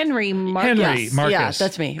Henry Marcus. Henry Marcus. Yeah,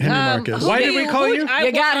 that's me. Henry Marcus. Why did we call you?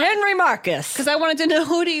 You got Henry Marcus. Because I wanted to know,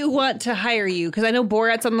 who do you want to hire you? Because I know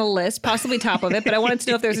Borat's on the list, possibly top of it, but I wanted to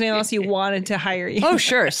know if there's anyone else you wanted to hire you. Oh,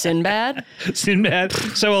 sure. Sinbad. Sinbad.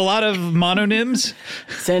 So a lot of mononyms.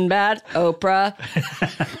 Sinbad. Oprah.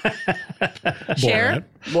 Cher?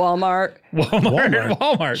 Walmart.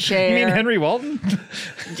 Walmart. Cher. You mean Henry Walton?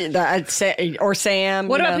 Or Sam.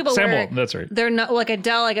 What you about know. people Sam where Walton, that's right. they're not, like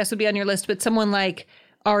Adele, I guess would be on your list, but someone like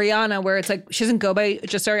Ariana, where it's like, she doesn't go by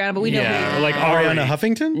just Ariana, but we know who Yeah, you are. like Ariana Ari.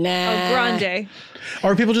 Huffington? Nah. Grande.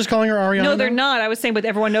 Are people just calling her Ariana? No, they're not. I was saying, but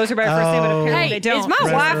everyone knows her by her first name, but apparently Hey, they don't. is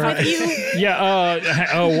my wife right. with you? Yeah.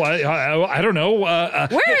 I don't know.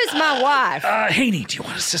 Where is my wife? Haney, do you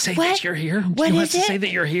want us to say What? that you're here? What do you want is us to it? say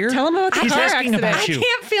that you're here? Tell them about the He's car asking accident. about I you.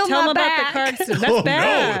 can't feel Tell my them about back. the car accident. That's Oh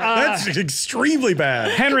bad. no, that's extremely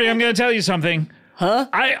bad. Henry, I'm going to tell you something. Huh?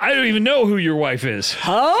 I don't even know who your wife is.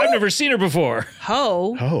 Huh? I've never seen her before.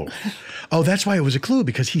 Ho. Oh, that's why it was a clue,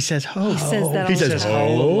 because he says ho. He says that He all the says time.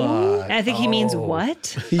 ho. And I think he means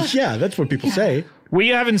what? Yeah, that's what people say. We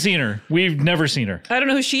haven't seen her. We've never seen her. I don't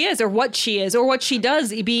know who she is or what she is or what she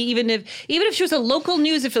does. Even if she was a local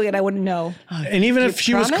news affiliate, I wouldn't know. And even if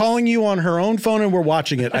she was promise? calling you on her own phone and we're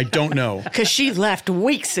watching it, I don't know. Because she left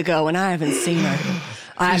weeks ago and I haven't seen her.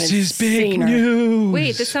 I This haven't is big seen her. news.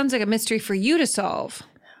 Wait, this sounds like a mystery for you to solve.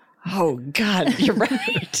 Oh, God, you're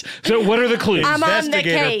right. So what are the clues? I'm on the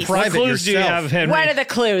Investigator, case. What private clues do you yourself. have, Henry? What are the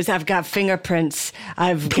clues? I've got fingerprints.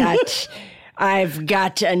 I've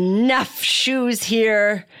got enough shoes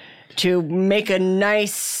here to make a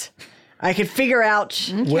nice. I could figure out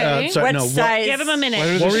Sorry, what no, size. Give him a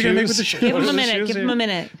minute. What were you going to make with the shoes? shoe? Give him What a are the minute. shoes Give here? him a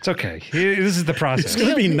minute. It's okay. This is the process. It's going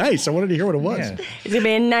to be nice. I wanted to hear what it was. Yeah. It's gonna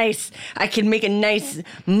be a nice. I can make a nice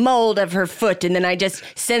mold of her foot, and then I just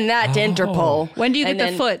send that to Interpol. When do you And get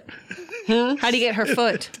the then- foot? How do you get her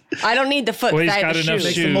foot? I don't need the foot. Well, he's 'cause I got have the enough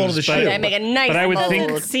shoes. shoes. the mold of the but- shoe. I make a nice But I would mold. think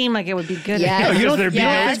Doesn't seem like it would be good. Yes. You don't- there'd be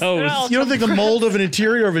Yes. no toes. You don't think the mold of an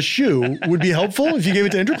interior of a shoe would be helpful if you gave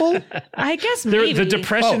it to Interpol? I guess There- maybe. the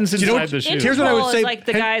depressions Oh, do you know inside what- the shoe. Here's what I would Interpol say. is like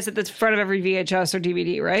the guys at the front of every VHS or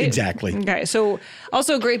DVD, right? Exactly. Okay, so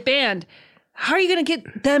also a great band. How are you going to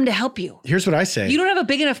get them to help you? Here's what I say. You don't have a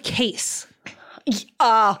big enough case.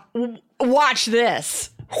 Watch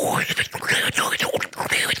this.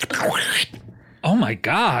 Oh my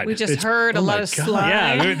God. We just heard a lot of slime.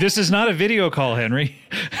 Yeah, this is not a video call, Henry.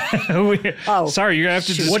 Sorry, you're gonna have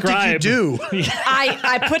to describe. What did you do?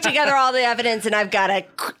 I put together all the evidence, and I've got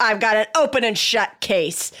an open and shut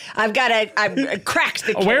case. I've cracked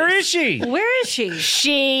the case. Where is she? Where is she?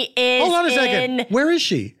 She is. Hold on a second. in- Where is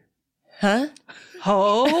she?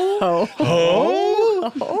 Oh.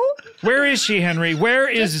 Where is she, Henry? Where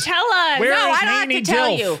is? Tell us. Where No, is I don't have to Haney tell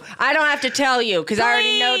Dilf? you. I don't have to tell you because I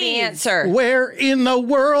already know the Please. answer. Where in the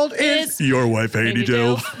world is your wife, Haney Haney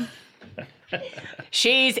Dilf?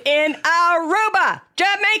 She's in Aruba,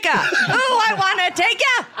 Jamaica. Ooh, I want to take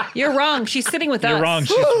you. You're wrong. She's sitting with us. You're wrong.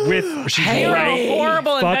 She's You're right a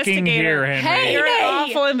horrible fucking investigator. here, Henry. You're an Hey.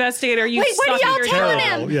 awful investigator. You Wait, what suck are at y'all your telling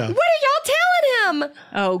job. him? yeah. What are y'all telling him?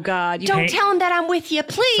 Oh God. You Don't Hey. tell him that I'm with you,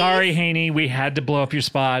 please. Sorry, Haney. We had to blow up your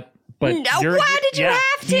spot. But No, you're- why did you have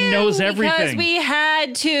He to? knows everything. Because we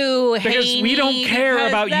had to. Because we don't Haney, care because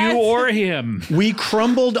about you that's- or him. We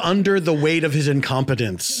crumbled under the weight of his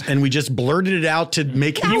incompetence, and we just blurted it out to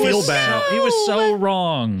make him feel bad. He was so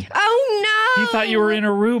wrong. Oh no! He thought you were in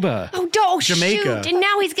Aruba. Oh, don't Jamaica. shoot! And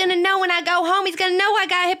now he's gonna know when I go home. He's gonna know I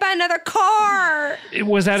got hit by another car.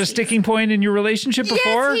 Was that a sticking point in your relationship before?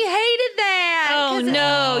 Yes, he hated that. Oh 'Cause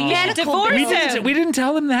no! You should medical divorce we, bills. didn't, we didn't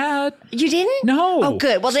tell him that. You didn't? No. Oh,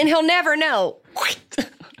 good. Well, then he'll never know.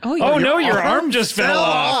 Oh no, your arm just fell fell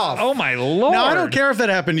off. off. Oh my Lord. Now, I don't care if that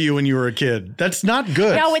happened to you when you were a kid. That's not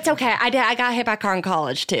good. No, it's okay. I got hit by a car in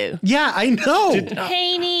college too. yeah, I know.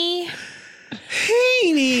 Haney.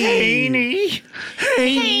 Haney. Haney.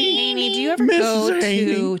 Haney, do you ever Mrs. go to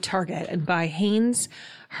Haney. Target and buy Hanes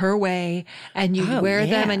Her Way and you wear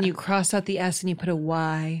them yeah. and you cross out the S and you put a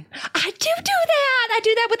Y? I do that. I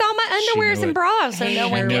do that with all my underwears knew and it. bras, so no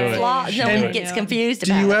one knew gets it. lost. No knew one it. gets confused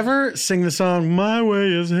Do about you it. ever sing the song "My Way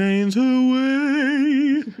Is Haynes' Her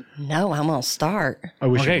Way"? No, I'm gonna start. I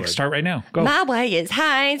wish you Okay, would. start right now. Go. My way is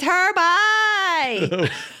Heinz Herbie.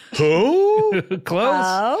 Who? Close.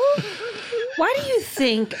 Oh, Why do you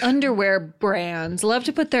think underwear brands love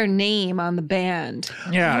to put their name on the band?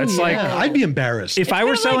 Yeah, it's like I'd be embarrassed. if I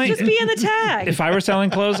were selling just be in the tag. if I were selling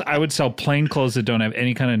clothes, I would sell plain clothes that don't have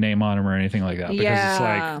any kind of name on them or anything like that because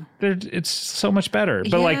Yeah. it's like it's so much better.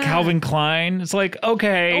 But like Yeah. Calvin Klein, it's like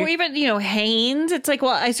okay. Or even, Hanes. It's like,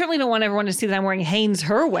 well, I certainly don't want everyone to see that I'm wearing Hanes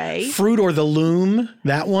Her Way. Fruit or the Loom?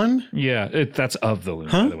 That one? Yeah, that's of the Loom,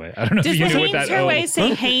 by the way. I don't know Does if the you knew what Hanes that Her O- Way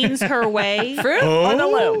say Hanes Her Way? fruit or the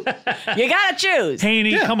loom? You gotta choose.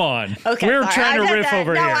 Haney, come on. Okay, We're sorry. trying I to got riff that.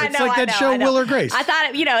 over No, here. I It's know, like I that know, show I know. Will or Grace. I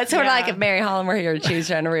thought, it's sort of Yeah. like if Mary Holland were here to choose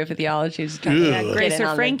trying to riff with y'all, and she was trying Ugh. to Grace get in or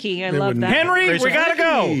on Frankie. I They love wouldn't- that. Henry, Grace we or gotta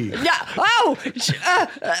go. Frankie. Yeah. Oh.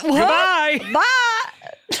 Goodbye.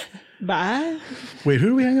 Bye. Bye. Wait, who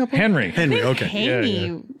do we hang up on? Henry. Henry, okay.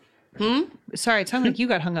 Haney. Sorry, it sounded like you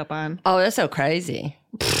got hung up on. Oh, that's so crazy.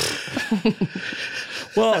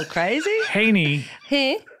 Well, Crazy? Haney,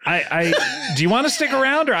 Huh? I do you want to stick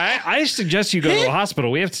around, or I suggest you go to a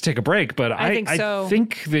hospital. We have to take a break, but I think so. I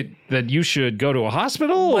think that you should go to a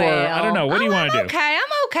hospital, or I don't know. What do you want to do? Okay,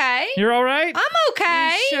 I'm okay. You're all right. I'm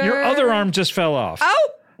okay. Your other arm just fell off. Oh.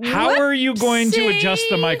 How are you going to adjust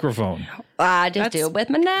the whoopsie. microphone? I just do it with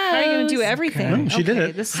my nose. How are you going to do everything? She did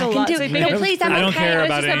it. This is I a can lot. do It's a it. big- No, please, I'm I don't okay. care It's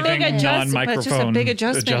about It's just a big anything adjustment. It's just a non-microphone big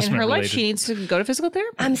adjustment in her life. related. She needs to go to physical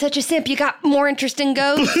therapy. I'm such a simp. You got more interest in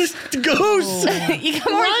ghosts? Ghosts. You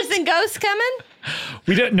got more interest in ghosts coming?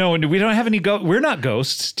 We don't know. We don't have any ghosts. We're not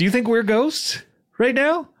ghosts. Do you think we're ghosts right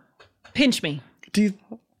now? Pinch me. Do you,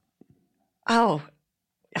 Oh,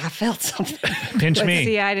 I felt something. Pinch But me.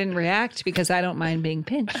 see, I didn't react because I don't mind being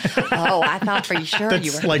pinched. Oh, I thought for sure you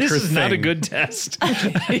that's were. like This her is not a thing. good test.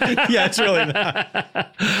 Yeah, it's really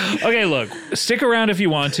not. Okay, look, stick around if you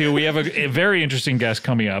want to. We have a very interesting guest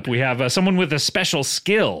coming up. We have someone with a special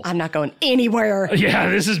skill. I'm not going anywhere. Yeah,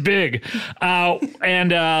 this is big.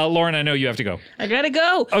 And Lauren, I know you have to go. I gotta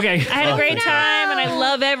go. Okay. I had a great time and I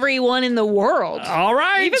love everyone in the world. All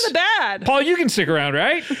right. Even the bad. Paul, you can stick around,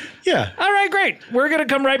 right? Yeah. All right, great. We're going to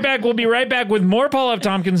come right back. We'll be right back with more Paul F.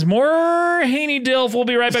 Tompkins, more Haney Dilf. We'll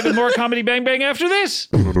be right back with more Comedy Bang Bang after this.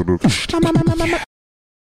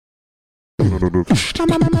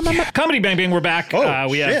 Comedy Bang Bang, we're back. Oh,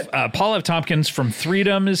 we have Paul F. Tompkins from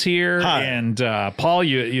Freedom is here. Hi. And Paul,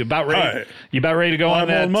 you about ready? Hi. You about ready to go on I'm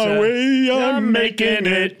that? on my way. I'm making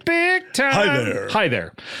it. big time. Hi there. Hi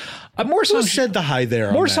there. More Who songs. said the hi there?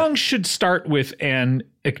 on More that? songs should start with an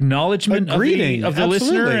acknowledgement A greeting, of the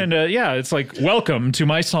listener, absolutely. and yeah, it's like welcome to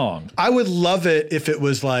my song. I would love it if it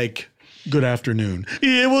was like, good afternoon.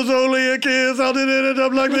 It was only a kiss. How did it end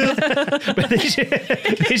up like this?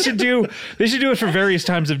 But they should do it for various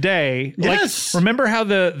times of day. Yes. Like, remember how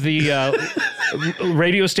the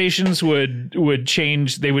radio stations would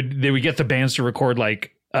change? They would get the bands to record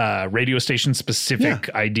like radio station specific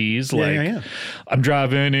IDs. Like, yeah. I'm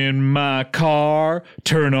driving in my car.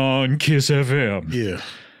 Turn on Kiss FM. Yeah.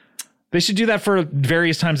 They should do that for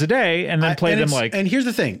various times a day and then play them like. And here's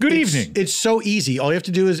the thing. Good evening. It's so easy. All you have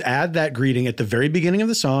to do is add that greeting at the very beginning of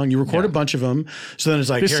the song. You record a bunch of them. So then it's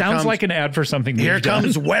like, This sounds like an ad for something. Here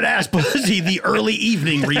comes Wet Ass Pussy, the early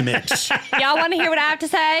evening remix. Y'all want to hear what I have to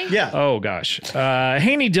say? Yeah. Oh gosh,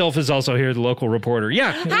 Haney Dilf is also here, the local reporter.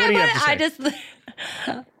 Yeah, what do you have to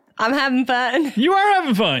say? I'm having fun. You are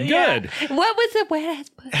having fun. Good. What was the wet ass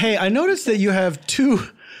pussy? Hey, I noticed that you have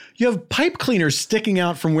pipe cleaners sticking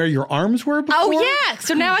out from where your arms were before. Oh yeah,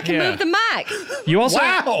 so now I can Yeah. move the mic. You also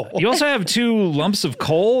Wow. you also have 2 lumps of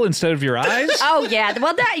coal instead of your eyes. Oh yeah,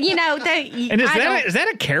 well that And is that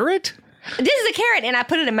a carrot? This is a carrot, and I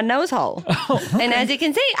put it in my nose hole. Oh, And as you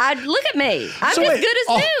can see, look at me. I'm So as wait, good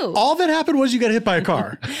as new. all that happened was you got hit by a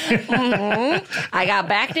car. I got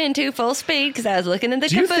backed into full speed because I was looking at the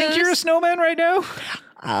Do you caboose. think you're a snowman right now?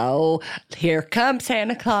 Oh, here comes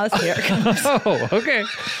Santa Claus. Here comes. Oh, okay.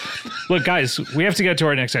 Look, guys, we have to get to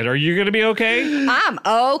our next ad. Are you going to be okay? I'm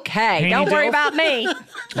okay. Haney Don't worry Dilf? about me.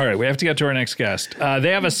 All right, we have to get to our next guest.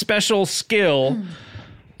 They have a special skill.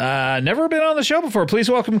 Never been on the show before. Please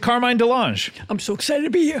welcome Carmine Delange. I'm so excited to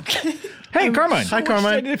be here. Hey, Carmine. Hi,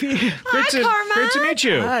 Carmine. Excited to be here. Great to meet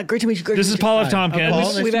you. Great to meet you. Great This to is meet Paul you. F. Tompkins. Paul,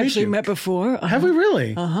 nice We've to meet actually you. met before. Have we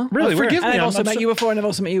really? Really? Where? Forgive me. And I've also I'm met so- you before, and I've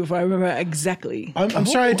also met you before. I remember exactly. I'm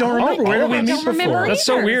sorry, I don't remember. Where did we meet don't remember before? That's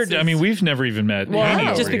so either. weird. I mean, we've never even met. Well, Haney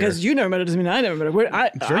just over because here. you never met it doesn't mean I never met it.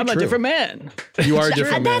 I'm a true. different man. You are a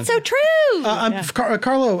different man. That's so true.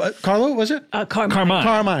 Carlo, was it?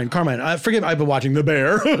 Carmine. Carmine. Forgive me, I've been watching The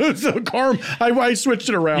Bear. So I switched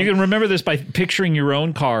it around. You can remember this by picturing your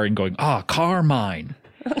own car and going, Carmine.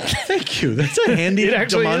 Thank you. That's a handy It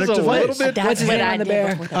actually demonic is a device. little bit. That's What's his what name I on the did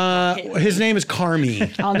bear? before. His name is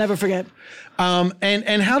Carmi. I'll never forget.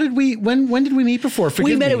 And how did we? When did we meet before? Forgive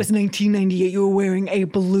We met. me. It was 1998. You were wearing a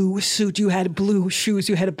blue suit. You had blue shoes.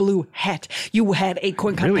 You had a blue hat. You had a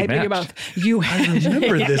corn cob Really pipe in your matched. mouth. You had.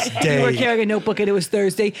 remember this You were day. carrying a notebook, and it was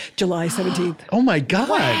Thursday, July 17th. Oh my God!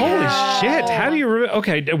 Holy shit. How do you remember?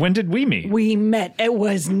 Okay, when did we meet? We met. It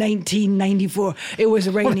was 1994. It was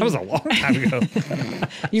raining. That was a long time ago.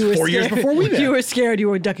 You were 4 years scared. before we met. You were scared. You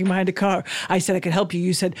were ducking behind a car. I said I could help you.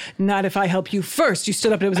 You said, not if I help you first. You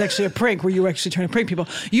stood up and it was actually a prank where you were actually trying to prank people.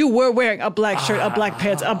 You were wearing a black shirt, a black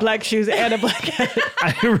pants, a black shoes, and a black hat.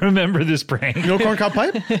 I remember this prank. No corn cob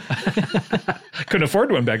pipe? Couldn't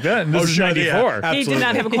afford one back then. This is sure, 94. yeah. He did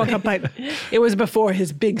not have a corn cob pipe. It was before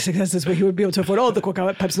his big successes where he would be able to afford all the corn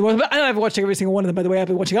cob pipes in the world. But I have watched every single one of them, by the way. I've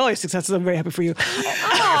been watching all your successes. I'm very happy for you.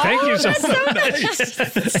 Thank you so much.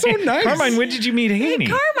 So nice. Carmine, when did you meet Haney?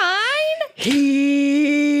 Carmine.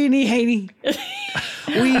 Haney.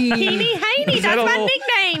 Heaney Haney. Is that That's a my little-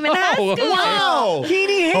 nickname in high Oh, school. Wow.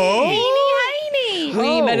 Haney. Heaney Haney.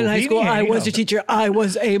 We met in high Haney, school. I Haney. was your teacher. I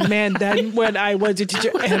was a man then when I was your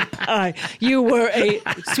teacher. And you were a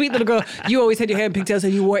sweet little girl. You always had your hair in pigtails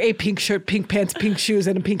and you wore a pink shirt, pink pants, pink shoes,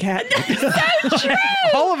 and a pink hat.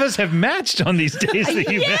 All of us have matched on these days that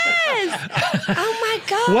you met. Yes. Oh my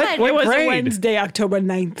God. What It was grade? a Wednesday, October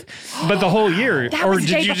 9th. But the whole year? That Or was the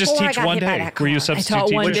did day you just before I teach got one hit by day? that Were you a car. I I substitute taught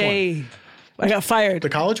teacher? one day. I got fired. The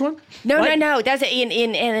college one? No. That was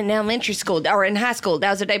in elementary school or in high school.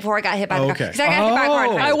 That was the day before I got hit by the car. Okay. Because I got hit by a car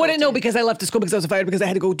in high I school, wouldn't know too. because I left the school because I was fired because I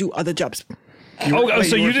had to go do other jobs. Oh,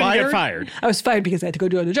 so you you were didn't get fired? fired? I was fired because I had to go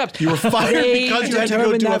do other jobs. You were fired They because you had to go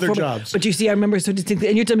determined do that other for me. jobs. But you see, I remember so distinctly.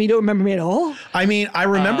 And you're telling me you don't remember me at all? I mean, I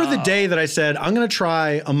remember the day that I said, I'm going to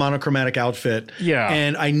try a monochromatic outfit. Yeah.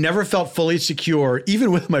 And I never felt fully secure,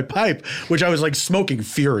 even with my pipe, which I was like smoking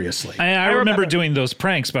furiously. I remember doing those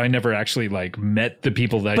pranks, but I never actually like met the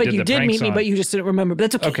people that I But did you the did pranks meet me, on. but you just didn't remember. But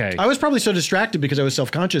that's okay. Okay. I was probably so distracted because I was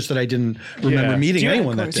self-conscious that I didn't remember Yeah. meeting Do you-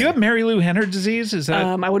 anyone that Do you day. have Mary Lou Henner disease? Is that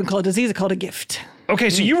I wouldn't call it a disease. I call it a gift. okay?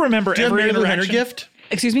 So you remember Do you have every Mary Lou Henner interaction? gift?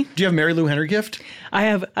 Excuse me? Do you have Mary Lou Henner gift?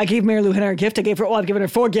 I gave Mary Lou Henner a gift. I've given her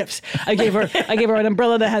 4 gifts. I gave her an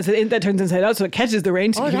umbrella that turns inside out so it catches the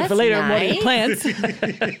rain so you can use it for that's later and water your nice.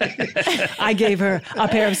 plants. I gave her a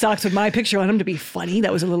pair of socks with my picture on them to be funny.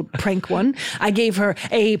 That was a little prank one. I gave her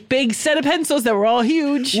a big set of pencils that were all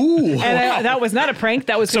huge. Ooh. And that was not a prank.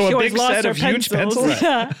 That was So because she a always big lost set her of huge pencils. pencils?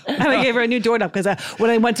 Yeah. And I gave her a new doorknob because when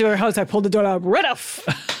I went to her house, I pulled the doorknob right off.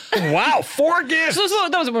 Wow, 4 gifts. So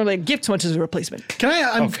that wasn't really a gift so much as a replacement.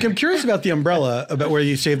 I'm curious about the umbrella, about where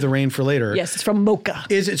you save the rain for later. Yes, it's from Mocha.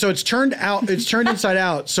 Is it so? It's turned out. It's turned inside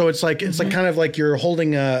out. So it's like kind of like you're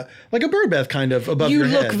holding like a bird bath kind of above You your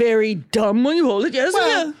head. look very dumb when you hold it. Yes.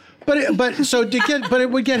 Well, Yeah. But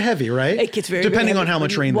it would get heavy, right? It gets very depending very on how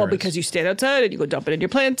much rain Well, there is. because you stand outside and you go dump it in your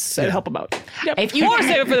plants and help them out. Yep. If you- or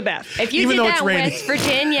save it for the bath. If you Even did though that it's in raining. West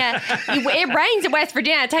Virginia, it rains in West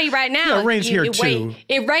Virginia. I tell you right now. Yeah, it rains here, wait, too.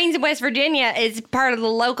 It rains in West Virginia. It's part of the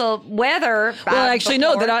local weather. Well, actually,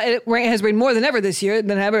 no. before. It has rained more than ever this year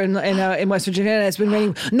than ever in West Virginia. And it's been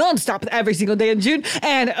raining nonstop every single day in June.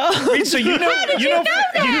 And Wait, so you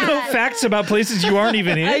know facts about places you aren't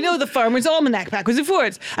even in? I know the Farmer's Almanac, backwards and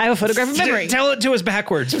forwards. I have a photographic memory. Tell it to us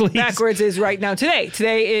backwards, please. Backwards is right now today.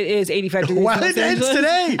 Today it is 85 degrees. Wow, in Los it ends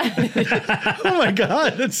Angeles. today. Oh my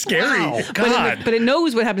God, that's scary. Wow, But God. but it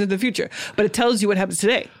knows what happens in the future. But it tells you what happens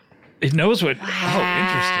today. It knows what.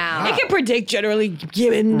 Wow. Oh, It can predict generally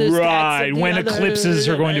given the stats Right, of the when other- eclipses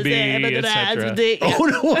are going to be, et cetera. Oh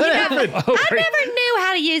no, what happened? interesting. I never knew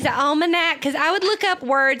how to use the almanac because I would look up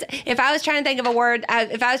words if I was trying to think of a word.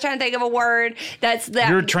 If I was trying to think of a word that's that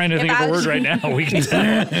You're trying to if think of I a was- word right now. We can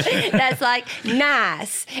tell. that's like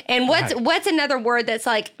nice. And what's another word that's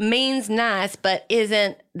like means nice but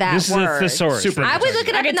isn't that This is word? a thesaurus. Super. I would look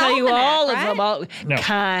it I up can in the tell you almanac, all of right? them. All, No.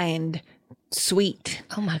 Kind, sweet,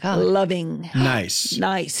 Oh my god. loving, Nice.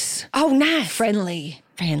 nice, Oh, nice. friendly,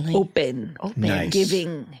 Friendly. open, Nice.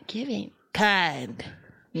 giving, Giving. kind,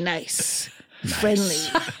 nice, friendly,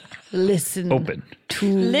 listen, Open. to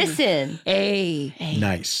Listen.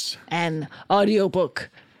 Nice. an audiobook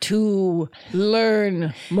to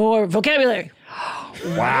learn more vocabulary.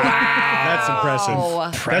 That's impressive.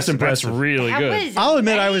 That's That's impressive. really That good. was I'll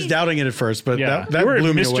admit I was amazing. doubting it at first, but Yeah, that you were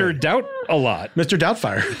blew me Mr. away. Doubt a lot. Mr.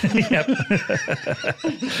 Doubtfire.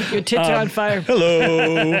 Your tits are on fire.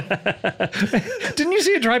 Hello. Didn't you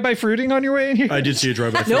see a drive-by fruiting on your way in here? I did see a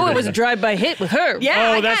drive-by. No, it was a drive-by hit with her.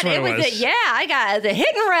 Yeah, Oh, I that's got what it was. I got a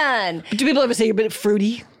hit and run. Do people ever say you're a bit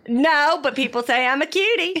fruity? No, but people say I'm a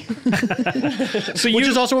cutie. So Which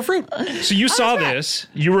you, is also a fruit. so you saw this.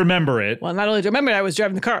 You remember it. Well, not only do I remember, I was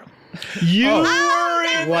driving the car. You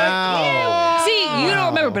Wow. See, you don't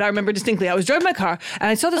remember, but I remember distinctly. I was driving my car and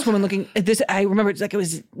I saw this woman looking at this. I remember it's like it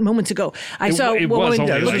was moments ago. I saw it a was woman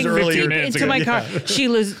only like looking 15 deep minutes into ago, my car. She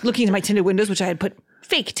was looking into my tinted windows, which I had put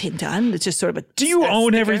fake tint on. It's just sort of a. Do you own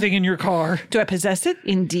sticker. everything in your car? Do I possess it?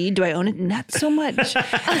 Indeed. Do I own it? Not so much.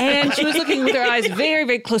 And she was looking with her eyes very,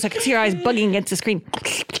 very close. I could see her eyes bugging against the screen.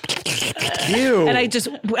 Ew. And I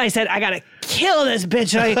said, I gotta kill this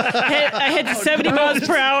bitch. And I hit 70 miles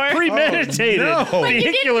per hour. Premeditated. no. But You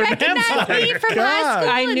Vehicular didn't recognize me manslaughter. from high God.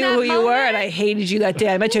 school. I in knew that who you were, and moment. I hated you that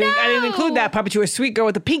day. I bet you I didn't No. include that part, but you were a sweet girl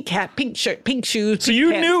with a pink hat, pink shirt, pink shoes. So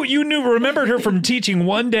pink pants. remembered her from teaching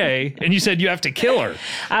one day, and you said you have to kill her.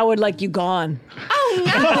 I would like you gone.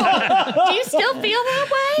 Oh no! Do you still feel that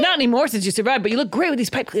way? Not anymore since you survived, but you look great with these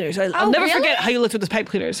pipe cleaners. I'll Oh, never really? forget how you looked with those pipe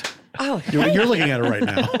cleaners. Oh, You're looking at it right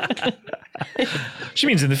now. She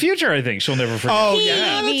means in the future, I think she'll never forget. Oh, He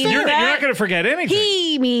yeah. means You're that. not going to forget anything.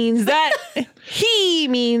 He means that. He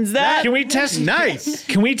means that. Can we test? Nice.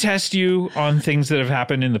 Can we test you on things that have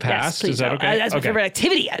happened in the Yes, past? please. Is that No, okay? That's my Okay. favorite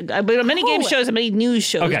activity. I've been on many game shows and many news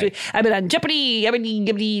shows. Okay. I've been on Jeopardy.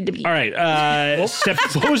 Yibbity. All right.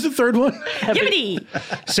 What was the third one? Yibbity!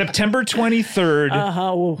 September 23rd,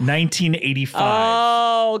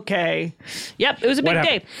 1985. Okay. Yep, it was a What big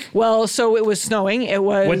happened? day. Well, so it was snowing. It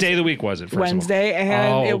was What day of the week was it? First of all? Wednesday,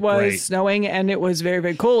 and Oh, it was great. snowing, and it was very,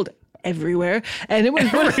 very cold everywhere, and it was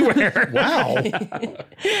everywhere, Wow.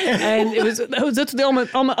 and it was that's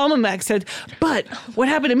what the almanac said. But what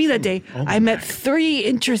happened to me that day? I met 3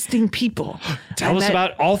 interesting people. Tell us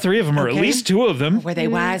about all 3 of them, or at Okay. least 2 of them. Were they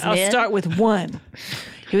wise I'll men? start with one.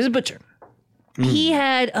 He was a butcher. He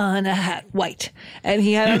had on a hat, white, and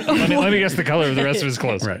he had on, Let me guess the color of the rest of his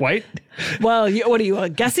clothes. Right. White? well, what are you, a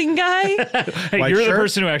guessing guy? Hey, White you're the shirt,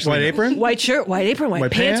 person who actually white knows. apron. White shirt, white apron, white,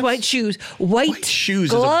 White pants, pants? white shoes, white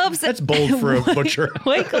Shoes. gloves. That's bold for a butcher.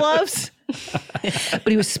 White gloves. But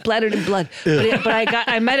he was splattered in blood. But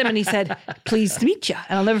I met him and he said, "Pleased to meet you,"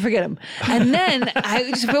 and I'll never forget him. And then I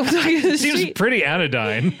just was walking to the Seems street. pretty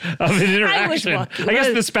anodyne of an interaction. walking- I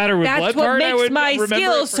guess the spatter with That's blood what part, I makes would my remember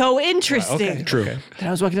skills it for- so interesting. Okay, True. okay. Then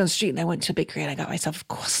I was walking down the street and I went to a bakery and I got myself a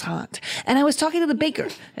croissant. And I was talking to the baker,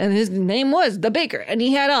 and his name was the baker, and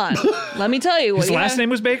he had on. Let me tell you what His he last had.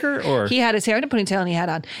 name was Baker, or He had his hair in a ponytail and he had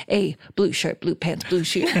on a blue shirt, blue pants, blue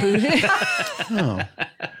shoes, blue,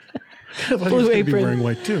 I thought he was gonna be apron. wearing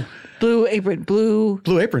white too. blue apron, blue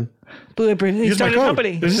Blue apron. Blue Apron. He Use my started a code.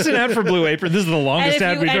 company. This is an ad for Blue Apron. This is the longest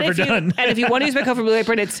ad we've ever done. And if you want to use my code for Blue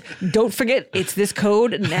Apron, it's don't forget it's this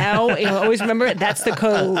code now. You'll always remember it. That's the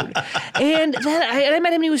code. And then I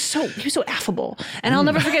met him. And he was so affable, and I'll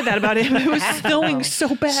never forget that about him. It was snowing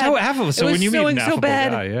so bad. So affable. So it was when you meet an snowing so affable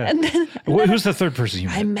bad, guy, yeah. and then Who's the third person you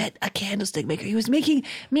met? I met a candlestick maker. He was making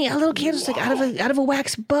me a little candlestick out of a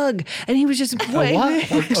wax bug, and he was just What?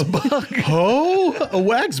 A bug? Oh, a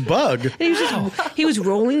wax bug. He was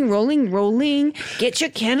rolling. Get your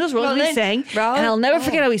candles rolling. He sang, Roll. and I'll never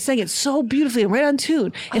forget how he sang it so beautifully and right on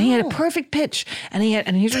tune. And he had a perfect pitch. And here's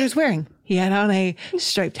what he was wearing. He had on a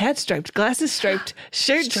striped hat, striped glasses, striped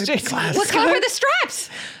shirt, striped glasses. What color were the straps?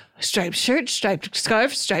 Striped shirt, striped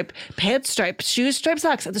scarf, striped pants, striped shoes, striped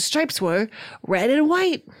socks. And the stripes were red and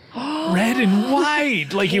white. Red and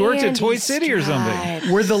white. Like he worked at Toy City or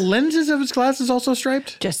something. Were the lenses of his glasses also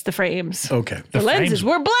striped? Just the frames. Okay. The lenses frames-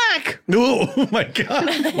 were black. Oh my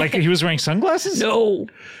God. Like he was wearing sunglasses? No.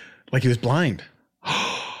 Like he was blind.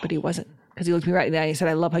 But he wasn't. Because he looked me right in the eye and he said,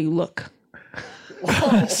 I love how you look.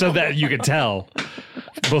 So that you could tell,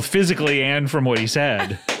 both physically and from what he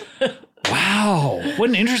said. Wow, what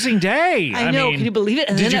an interesting day! I know. mean, Can you believe it?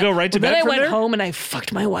 And did then you go right to then bed I from went there? home and I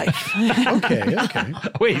fucked my wife. Okay.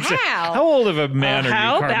 Wait, so How? how old of a man are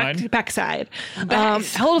How? you, Carmine? Backside. How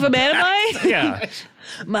old of a man am I? Yeah,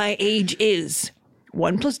 My age is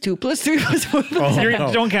 1 + 2 + 3 + 4 +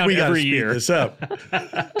 don't count we gotta every speed year. this up.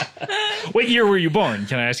 What year were you born?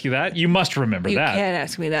 Can I ask you that? You must remember You that. can't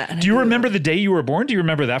ask me that. And Do you I remember the day you were born? Do you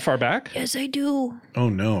remember that far back? Yes, I do. Oh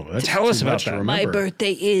no. That's Tell us too about much to that. My remember.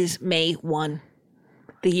 birthday is May 1.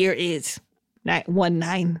 The year is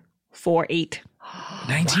 1948.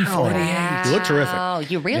 1948. You look terrific. Oh,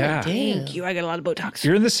 you really Yeah. do. Thank you. I got a lot of Botox.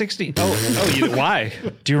 You're in the 60s. Why?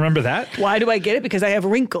 Do you remember that? Why do I get it? Because I have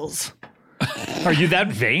wrinkles. Are you that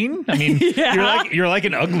vain? I mean, you're like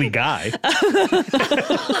an ugly guy. Scott.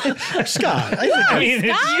 I think I mean,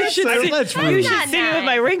 that's You rude. should see me with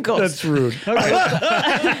my wrinkles. That's rude.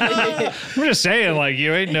 I'm just saying, like,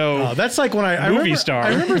 you ain't no. That's like when I Movie remember, star. I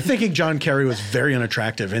remember thinking John Kerry was very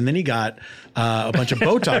unattractive, and then he got a bunch of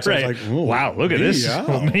Botox. Right. I was like, "Ooh, wow, look at this.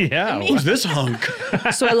 Yeah. Yeah. Who's this hunk?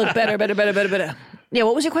 So I look better. Yeah,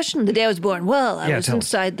 what was your question? The day I was born. Well, I was tell us.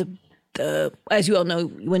 inside the, as you all know,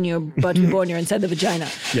 when you're about to be born, you're inside the vagina.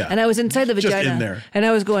 Yeah. And I was inside the Just vagina. in there. And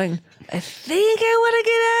I was going, I think I want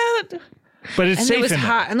to get out. But it's And safe it was in there.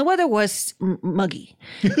 hot, and the weather was muggy.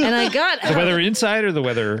 And I got The weather inside or the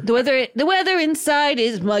weather? The weather inside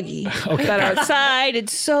is muggy. But outside,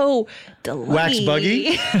 it's so delightful. Wax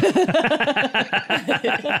buggy?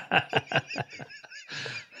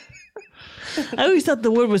 I always thought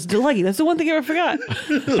the word was delightful. That's the one thing I ever forgot.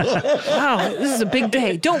 Wow, this is a big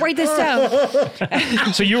day. Don't write this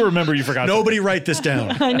down. So you remember you forgot. Nobody write this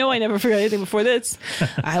down. I know I never forgot anything before this.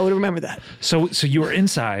 I would remember that. So you were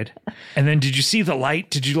inside, and then did you see the light?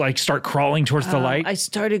 Did you like start crawling towards the light? I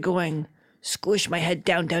started going, squish my head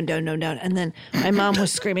down. And then my mom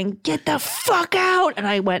was screaming, get the fuck out. And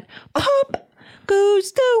I went, pop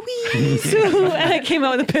goes the weasel. And I came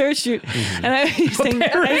out with a parachute. And I sang,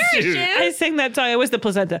 I sang that song. It was the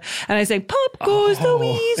placenta. And I sang, pop goes the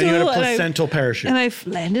weasel. And you had a And I- placental parachute. And I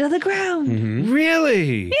landed on the ground.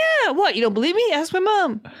 Really? Yeah, what? You don't believe me? Ask my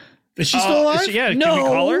mom. Is she still alive? Yeah. No. Can we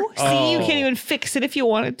call her? See, you can't even fix it if you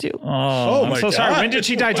wanted to. Oh, I'm my so sorry. God. When did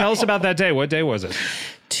she die? Tell us about that day. What day was it?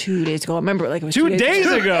 2 days ago. I remember it like it was 2 days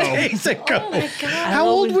ago. ago. Days ago. How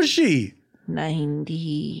old was she?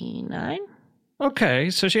 99? Okay,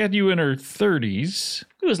 so she had you in her 30s.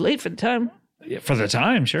 It was late for the time. Yeah, for the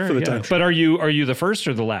time, sure. For the yeah. time, sure. But are you the first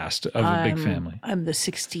or the last of a big family? I'm the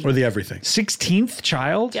 16th. Or the everything? 16th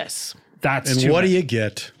child? Yes. That's And too what do many. you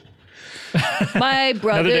get? My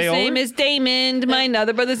brother's day name older? is Damon. My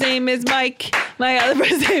other brother's name is Mike. My other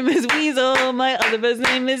brother's name is Weasel. My other brother's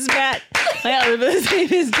name is Matt. My other brother's name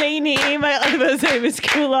is Janie. My other brother's name is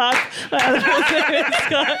Kulak. My other brother's name is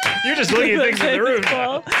Scott. You're just looking at things in the room.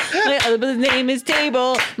 Paul. My other brother's name is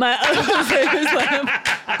Table. My other brother's name is Lamp.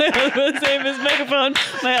 My other brother's name is Megaphone.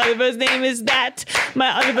 My other brother's name is That.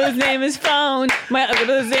 My other brother's name is Phone. My other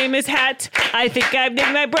brother's name is Hat. I think I've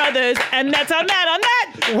named my brothers, and that's on that.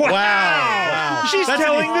 Wow. She's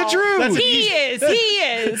telling the truth. That's an He is.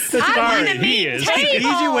 Sorry, he is.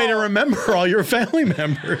 easy way to remember all your family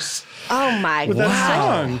members. Oh my With that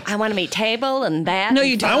God. song. I want to meet Table and that. No, and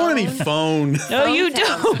you don't. I want to be phone. No, you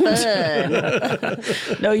sounds don't. fun.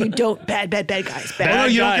 No, you don't. Bad guys. Oh,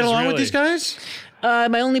 Bad. you don't guys, get along with really. these guys?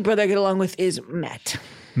 My only brother I get along with is Matt.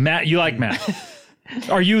 Matt, you like Matt.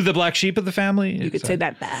 Are you the black sheep of the family? You could say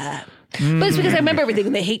that. Bah. But it's because I remember everything,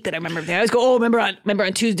 and they hate that I remember everything. I always go, oh, remember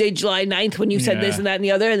on Tuesday, July 9th, when you said this and that and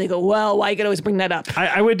the other, and they go, well, why you could always bring that up?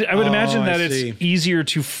 I would imagine that I it's see. easier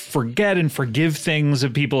to forget and forgive things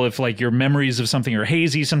of people if like your memories of something are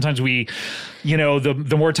hazy. Sometimes we,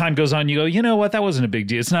 the more time goes on, you go, you know what, that wasn't a big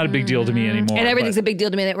deal. It's not a big deal to me anymore. And everything's but- a big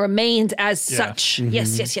deal to me, and it remains as such.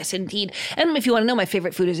 Yes, indeed. And if you want to know, my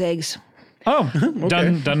favorite food is eggs. Oh,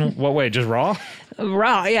 done what way? Just raw?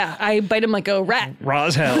 Raw, yeah. I bite them like a rat. Raw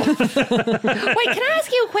as hell. Wait, can I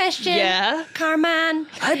ask you a question? Yeah? Carmine,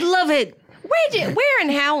 I'd love it. where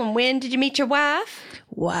and how and when did you meet your wife?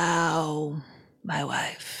 Wow, my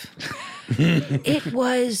wife. It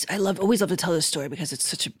was. Always love to tell this story because it's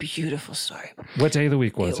such a beautiful story. What day of the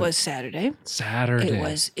week was it? It was Saturday. Saturday. It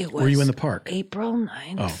was. Were you in the park? April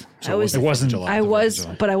 9th. Oh, so I was. It wasn't July. I was,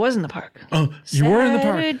 but I was in the park. Oh, you were in the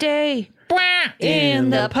park. Saturday. In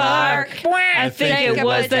the park. I think it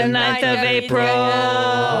was the 9th of April.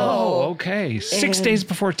 Oh, okay. 6 days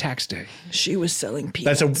before tax day. She was selling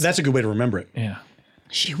peanuts. That's a good way to remember it. Yeah.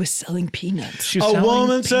 She was selling peanuts. She was A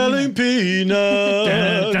woman selling peanuts.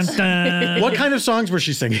 Dun, dun, dun. What kind of songs was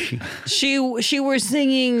she singing? She was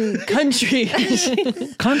singing country.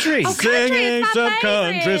 Country. Singing some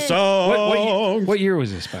country songs. What year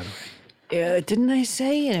was this, by the way? Didn't I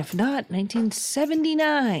say? And if not,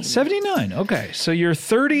 1979. 79. Okay. So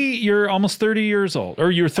you're almost 30 years old.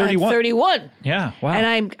 Or you're 31. I'm 31. Yeah. Wow.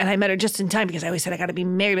 And I met her just in time because I always said I got to be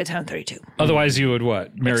married by the time I'm 32. Otherwise you would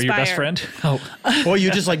what? Marry your best Expire. friend? Oh. Or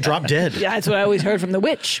you just like drop dead. Yeah, that's what I always heard from the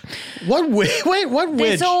witch. What witch? Wait, what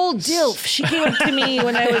witch? This old dilf. She came up to me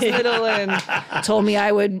when I was little and told me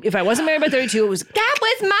I would, if I wasn't married by 32, it was That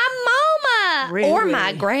was my mama Really? or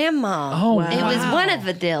my grandma. Oh, It was one of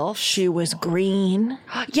the dilfs. she was green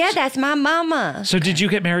Yeah, that's my mama. So did you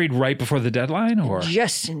get married right before the deadline or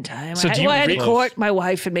just in time. So do you I had to really- court my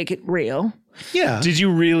wife and make it real. Yeah. did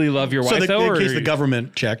you really love your so wife though? in or case the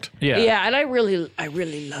government checked. Yeah. Yeah, and I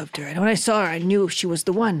really loved her. And when I saw her, I knew she was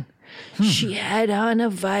the one. She had on a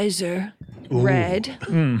visor, red.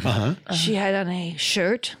 She had on a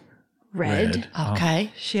shirt, red.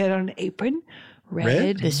 Okay. She had on an apron,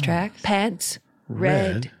 red. This track. Pants,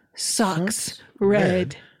 red. Socks,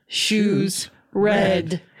 red. Shoes,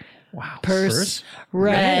 red. Wow. Purse,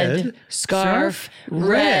 red. Red. Scarf,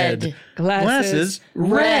 Red. Glasses,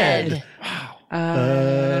 Red.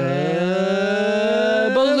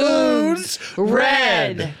 balloons,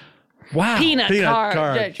 Red. Wow. peanut Peanut card,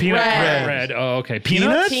 card. Peanut Red. red. Oh, okay.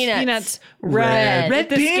 Peanuts? peanuts, Red. red, with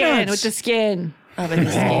the skin, peanuts. with the skin. Oh, but it's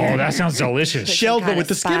Oh, scary. that sounds delicious. Shelled, but Kinda with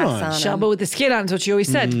the skin spice on. it. Shelba with the skin on is what she always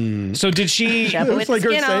said. So did she Shove it with It's the like her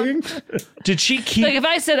skin on. saying. did she keep Like if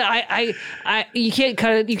I said you can't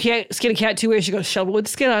cut it, you can't skin a cat two ways. She goes Shelba with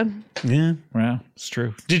the skin on. Yeah. Well, it's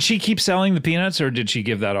true. Did she keep selling the peanuts or did she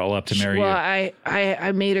give that all up to marry Well, you?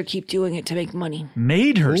 I made her keep doing it to make money.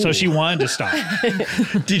 Made her, so she wanted to stop.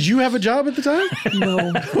 Did you have a job at the time?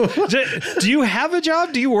 No, Do you have a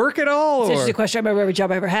job? Do you work at all? this is Or? the question. I remember every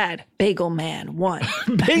job I ever had. Bagel Man 1,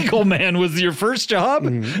 Bagel Man was your first job?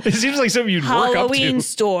 It seems like something you'd work up Halloween to.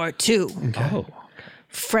 Store 2, Oh.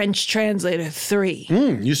 French Translator 3.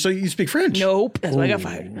 You speak French? Nope, that's why I got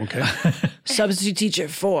fired. Okay. Substitute Teacher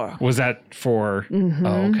 4. Was that for?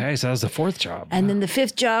 Oh, okay, so that was the fourth job. And then the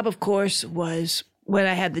fifth job, of course, was when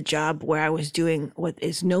I had the job where I was doing what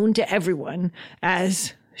is known to everyone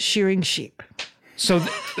as shearing sheep, So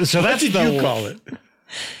that's What did the you call it?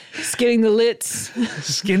 skinning the lits.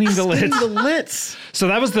 skinning the lids. The Litz. So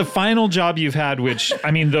that was the final job you've had, which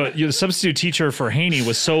I mean, the substitute teacher for Haney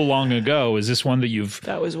was so long ago. Is this one that you've?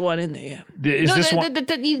 That was one in there. Yeah. Is this one?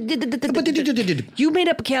 You made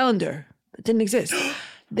up a calendar that didn't exist.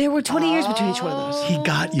 There were 20 years between each one of those. He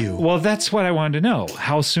got you. Well, that's what I wanted to know.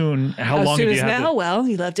 How soon? How long As soon did as you have? now, well,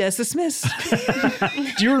 you'll have to ask the Smiths.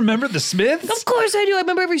 Do you remember the Smiths? Of course I do. I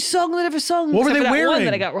remember every song that ever sung. What were except they for that one wearing?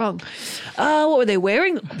 that I got wrong. What were they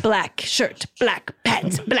wearing? Black shirt, black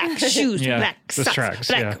pants, black shoes, Yeah, black this socks, tracks,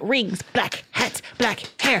 black yeah. rings, black hats, black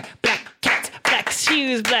hair, black cats, black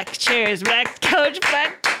shoes, black chairs, black couch,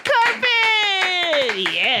 black carpet.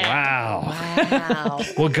 Yeah. Wow. Wow.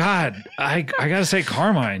 Well, God, I gotta say,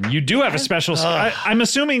 Carmine, you do have a special. I'm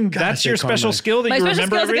assuming that's say your special Carmine. skill that My you special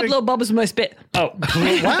remember skill is I get everything. blow bubbles with my spit. Oh,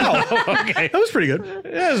 Wow. okay. That was pretty good.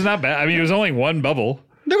 Yeah, it's not bad. I mean, it was only one bubble.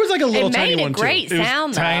 There was like a little It tiny made a one great too. It was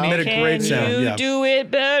sound, tiny. though. Made a great sound. You Yeah. do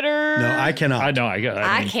it better. No, I cannot. I know. I got.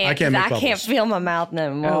 I mean, can't. I can't make I can't bubbles. feel my mouth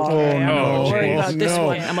no more. Oh, no. I'm worried Jeez. about this No.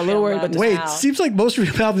 one. I'm a little worried about this Wait, Wow. seems like most of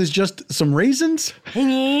your mouth is just some raisins.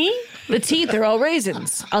 The teeth are all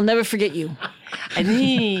raisins. I'll never forget you.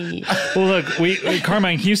 Well, look,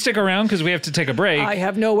 Carmine, can you stick around because we have to take a break? I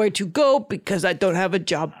have nowhere to go because I don't have a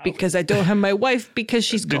job, because I don't have my wife, because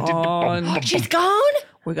she's gone. She's gone?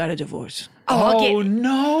 We got a divorce. Oh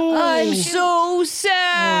no! I'm so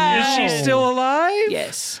sad. Is she still alive?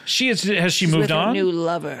 Yes. Has she moved With her on? new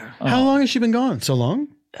lover. How long has she been gone? So long?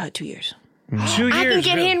 2 years. 2 years. I can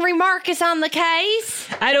get really? Henry Marcus on the case.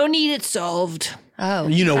 I don't need it solved. Oh.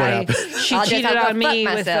 You know what happened. She I'll just cheated have to on me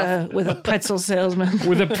fuck with myself. a pretzel salesman.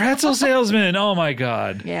 With a pretzel salesman. Oh my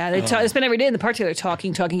God. Yeah, they spend every day in the park together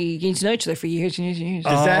talking, getting to know each other for years and years and years.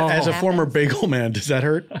 Is that, as a former bagel man, does that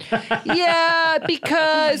hurt? Yeah,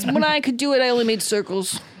 because when I could do it, I only made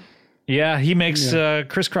circles. Yeah, he makes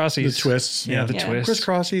crisscrossies. The twists. Yeah, the Yeah. twists.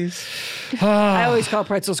 Crissrossies. I always call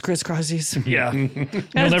pretzels crisscrossies. Yeah.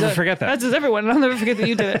 You'll never forget that. That does everyone. I'll never forget that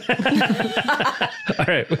you did it. All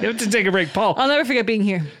right, we have to take a break. Paul, I'll never forget being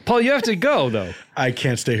here. Paul, you have to go, though. I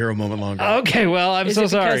can't stay here a moment longer. Okay, well, I'm Is so it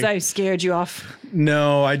sorry. because I scared you off?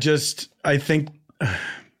 No, I think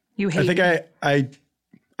You hate me. I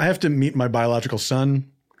have to meet my biological son.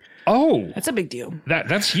 Oh, That's a big deal.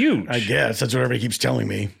 that's huge. I guess that's what everybody keeps telling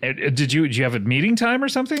me. Did you have a meeting time or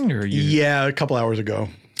something? Or Yeah, a couple hours ago.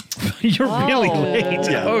 You're really late.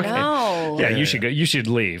 Yeah. Okay. No. Yeah, you should go. You should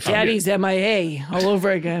leave. Daddy's MIA all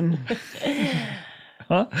over again.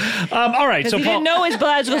 All right. So he Paul, didn't know his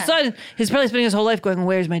biological son. He's probably spending his whole life going,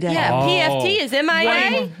 "Where's my dad?" Yeah, PFT is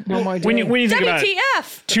MIA. One more day. when you think about it,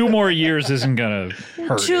 WTF? 2 more years isn't gonna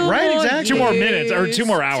hurt. Right, exactly. 2 more minutes or 2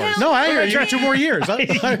 more hours. No, I hear you. 2 more years.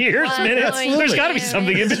 Years, minutes. There's got to be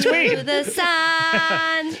something in between. The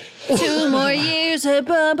sun. 2 more years at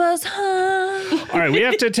Bubba's home. All right, we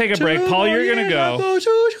have to take a break. Paul, you're gonna go.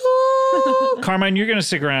 Carmine, you're gonna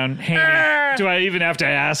stick around. Haney, do I even have to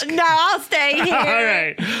ask? No, I'll stay here. All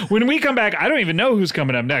right. When we come back, I don't even know who's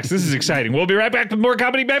coming up next. This is exciting. We'll be right back with more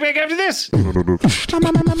comedy. Back after this.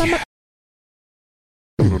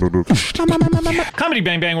 Comedy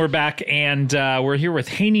Bang Bang, we're back, and we're here with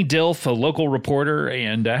Haney Dilf, a local reporter.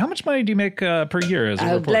 And how much money do you make per year as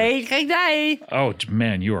a reporter? Oh,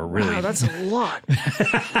 man, you are really... Wow, that's a lot.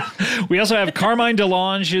 We also have Carmine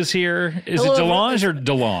DeLonge is here. Is it DeLonge or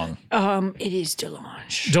DeLong? It is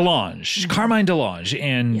DeLonge. DeLonge. Carmine DeLonge.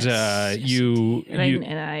 And you...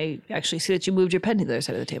 And I actually see that you moved your pen to the other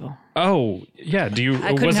side of the table. Oh, yeah. Do you... I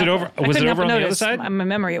couldn't Was it help- over? I Was it couldn't help over on but the other notice. side? My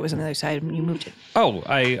memory, it was on the other side, and you moved it. Oh,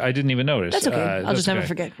 I didn't even notice. That's okay. I'll just never okay.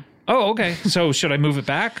 forget. Oh, okay. So should I move it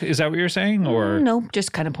back? Is that what you're saying? Or No,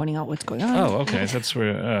 just kind of pointing out what's going on. Oh, okay. That's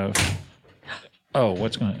where. Oh,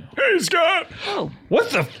 what's going on? Hey, Scott. Oh. What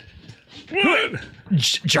the? What?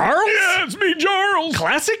 Charles? Yeah, it's me, Charles.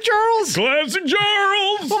 Classic Charles? Classic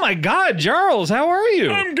Charles. Oh my God, Charles! How are you?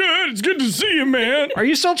 I'm good. It's good to see you, man. Are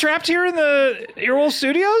you still trapped here in the Earwolf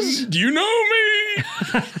Studios? Do you know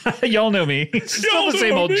me? Y'all know me. Still Y'all the same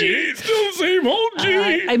know old me. G. Still the same old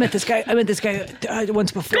G. I met this guy.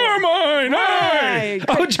 Once before. Carmine, hi.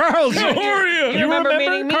 Oh, Charles! How are you? You remember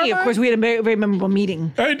meeting me? Carmine? Of course, we had a very memorable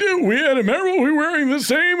meeting. I do. We had a memorable. We were wearing the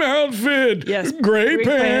same outfit. Yes. Gray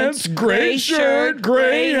pants, gray shirt,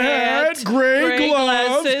 gray hat, gray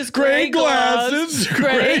gloves, gray glasses,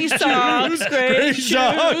 gray socks, gray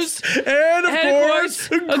socks, shoes, and of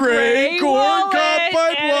course, a gray corn cob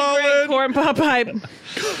pipe wallet. Corn pop pipe.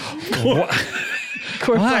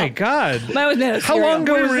 Corn My pop. God! Mine was made of How cereal. long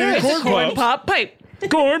ago was It's this? a corn pop pipe.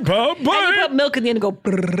 Corn pop And you pipe. put milk in the end and go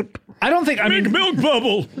brrrp. I don't think. I Make mean, milk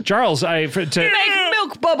bubble. Charles. Make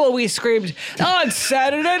milk bubble, we screamed on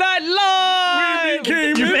Saturday Night Live.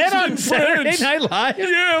 Became you met on instant Saturday friends. Night Live.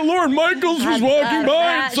 Yeah, Lord Michaels was walking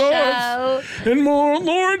by and saw us. And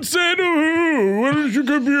Lord said, "Ooh, why don't you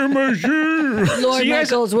come here in my shoe?" Lord you guys-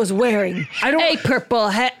 Michaels was wearing a purple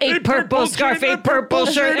hat, a purple scarf, a purple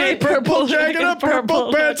shirt, a purple jacket, a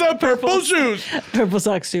purple pants, a purple shoes. purple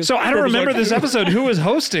socks too. So I don't remember this episode. Who was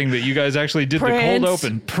hosting that you guys actually did the Prince. cold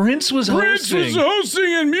open? Prince was Prince hosting. was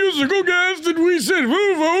hosting and musical guest, and we said,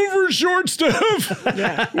 "Move over, short stuff." Wait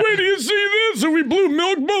till you see this, and we blew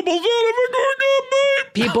milk bubbles out of a corn cob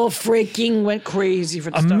pipe. People freaking went crazy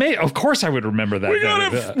for the stuff. Of course, I would remember that. We got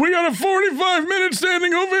a 45-minute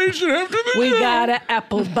standing ovation after the We show. got a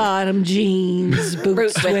apple bottom jeans,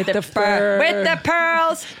 boots with the fur. With the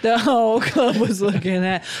pearls. The whole club was looking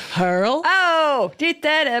at Hurl. Oh, did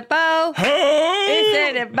that a bow? Is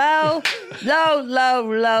that a bow? Low, low,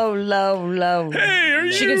 low, low, low. Hey,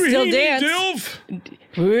 are She you can still Heaney dance. Dilf?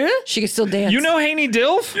 She could still dance. You know Haney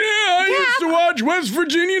Dilf? Yeah, I used to watch West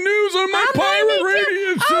Virginia news on my I'm pirate Heaney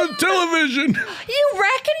radio Dilf. television. You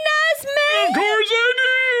recognize me? Of course I do.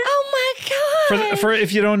 Oh my God. For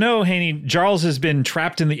if you don't know, Haney, Charles has been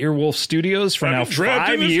trapped in the Earwolf Studios for now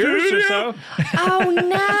 5 years or so. Oh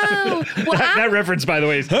no! Well, That reference, by the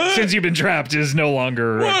way, since you've been trapped, is no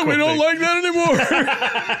longer. Well, we don't like that anymore.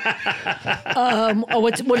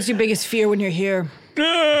 What is your biggest fear when you're here?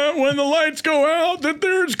 When the lights go out, that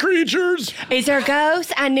there's creatures. is there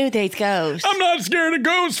ghosts? I knew they's ghosts. I'm not scared of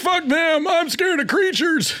ghosts. Fuck them. I'm scared of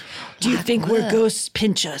creatures. Do you think we're ghosts?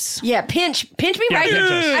 Pinch us. Yeah, pinch me right pinch here.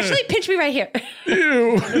 us. Actually, pinch me right here.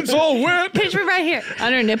 Ew, it's all wet. Pinch me right here.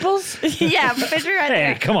 On her nipples? Yeah, pinch me right Hey,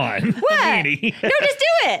 there. come on. What? Haney. No, just do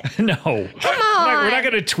it. No. Come on. We're not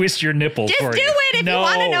going to twist your nipples Just for do you. it if you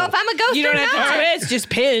want to know if I'm a ghost You or don't have not. to twist, just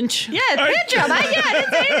pinch. Yeah, pinch them. I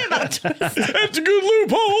didn't say anything about twist. That's a good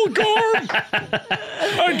loophole, Corn.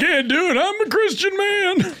 I can't do it. I'm a Christian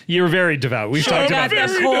man. You're very devout. We've talked Got about the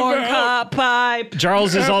this. very corn devout. cob pipe.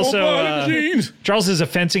 Charles is Apple also bottom jeans. Charles is a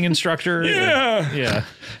fencing instructor. Yeah. Yeah.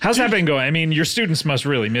 How's that been going? I mean, your students must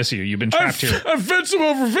really miss you. You've been trapped here. I fence them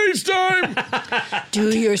over FaceTime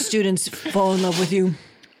Do your students fall in love with you?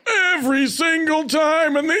 every single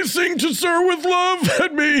time, and they sing to Sir with Love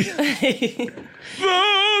at me. The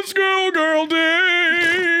schoolgirl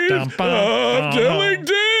days Dum, bum, of telling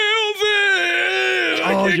tales.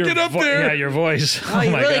 I can't your get up there. Yeah, your voice. Oh,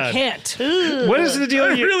 You my really God. can't. What is the deal?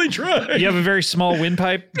 I You, really tried. you have a very small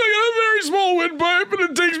windpipe? I got a very small windpipe, and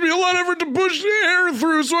it takes me a lot of effort to push the air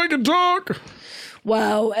through so I can talk.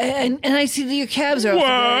 Wow. And I see that your calves are also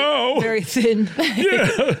Wow. very thin.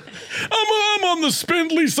 Yeah. I'm on the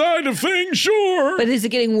spindly side of things, sure. But is it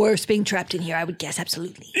getting worse being trapped in here? I would guess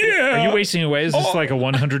absolutely. Yeah. Are you wasting away? Is this like a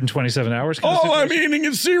 127 hours kind of All I'm situation? eating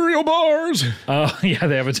is cereal bars. Oh, yeah,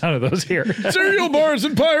 they have a ton of those here. Cereal bars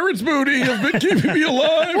and pirate's booty have been keeping me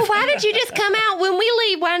alive. Well, why did you just come out when we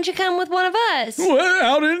leave? Why don't you come with one of us? Well,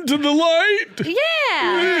 out into the light.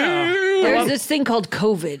 Yeah. There's this thing called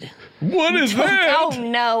COVID. What is that? Oh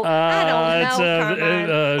no, I don't know,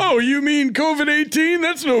 Carmine. Oh, you mean COVID-18?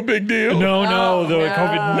 That's no big deal. No, the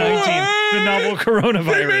COVID-19, the novel coronavirus.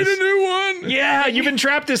 They made a new one. Yeah, you've been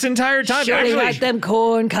trapped this entire time. Surely Actually, like them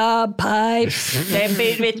corn cob pipes. They're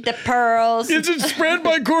made with the pearls. Is it spread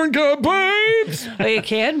by corncob pipes? Well, it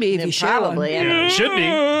can be if you share one. Probably. I don't know. should be.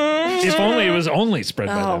 If only it was only spread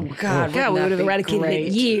by Oh them. God, God, we would have eradicated great.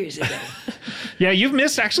 it years ago. Yeah, you've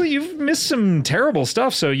missed some terrible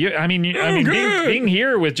stuff. So being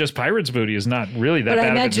here with just Pirate's Booty is not really that But bad. I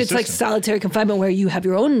of a imagine it's like system. solitary confinement where you have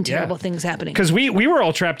your own terrible things happening. Because we were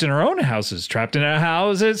all trapped in our own houses, trapped in our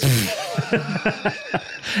houses.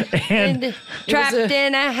 and Trapped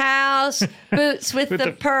in a house, boots with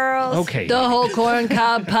the pearls. okay. The whole corn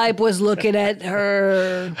cob pipe was looking at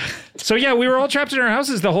her. So yeah, we were all trapped in our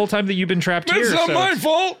houses the whole time that you've been trapped That's here. not so my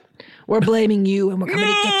fault. We're blaming you, and we're coming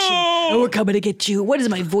to get you. No! And we're coming to get you. What does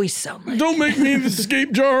my voice sound like? Don't make me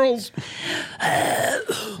escape, Charles.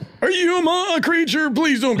 Are you a creature?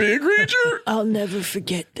 Please don't be a creature. I'll never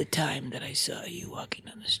forget the time that I saw you walking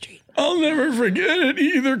down the street. I'll never forget it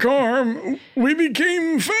either, Carm. We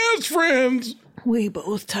became fast friends. We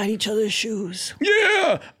both tied each other's shoes.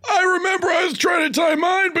 Yeah, I remember I was trying to tie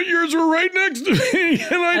mine, but yours were right next to me,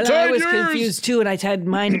 and I And tied I was yours. confused too, and I tied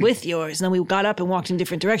mine with yours. And then we got up and walked in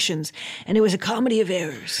different directions, and it was a comedy of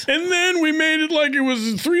errors. And then we made it like it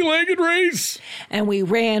was a three-legged race. And we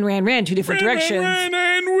ran two different directions. Ran,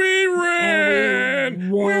 and we ran. And We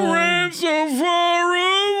we won. ran so far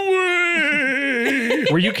away.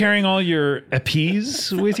 Were you carrying all your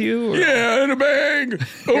epis with you? or- Yeah, in a bag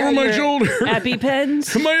over my Your shoulder.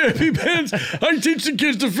 EpiPens. My EpiPens. I teach the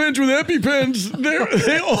kids to fence with EpiPens.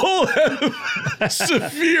 They all have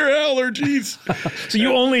severe allergies. So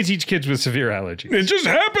you only teach kids with severe allergies. It just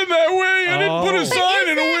happened that way. I didn't put a sign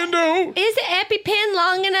in a window. Is the EpiPen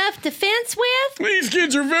long enough to fence with? These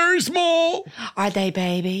kids are very small. Are they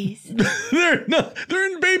babies? They're not. They're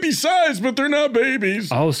in baby size, but they're not babies.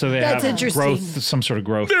 Oh, so they That's have interesting. growth, some sort of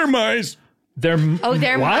growth. They're mice. They're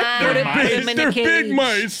they're what? mice. They're They're mice? them in a They're big cage.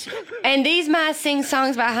 mice. And these mice sing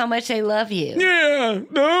songs about how much they love you. Yeah,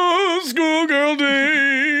 those schoolgirl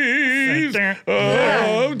days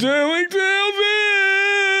of telling tales.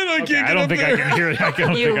 I can't get I don't up think there. I can hear it. I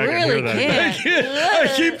don't You think I can really hear that. can't. I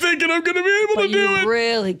keep thinking I'm going to be able But to do you it.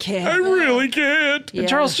 really can't. I really can't. Yeah.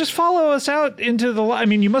 Charles, just follow us out into the. I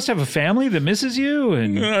mean, you must have a family that misses you,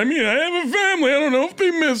 and I mean, I have a family. I don't know if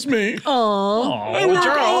they miss me. Aw. I work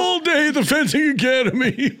all day at the fencing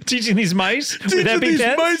academy. teaching these mice with Teaching these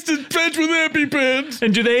EpiPens. mice to fence with EpiPens.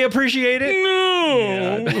 And do they appreciate it?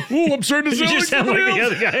 No. Oh, I'm starting to You sound like just sound like somebody the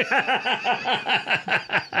else. other guy.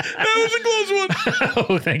 That was a close one.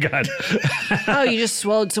 Oh, thank God. Oh, you just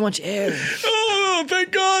swallowed so much air. Oh,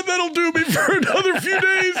 thank God. That'll do me for another few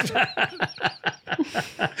days.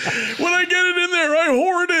 When I get it in there, I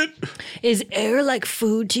hoard it. Is air like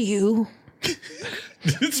food to you?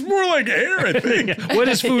 It's more like air, I think. What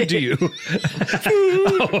is food to you?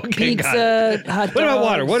 Oh, okay, got it. Pizza, hot dogs. What about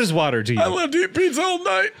water? What is water to you? I love to eat pizza all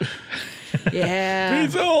night. Yeah.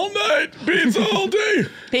 Pizza all night. Pizza all day.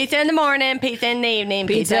 Pizza in the morning, pizza in the evening,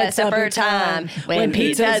 pizza at supper time. When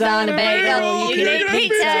pizza's pizza's on a bagel, you can eat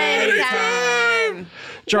pizza anytime.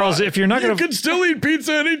 Charles, if you're not You going to... can still eat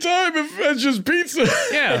pizza anytime if that's just pizza.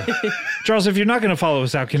 Yeah. Charles, if you're not going to follow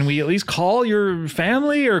us out, can we at least call your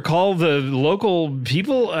family or call the local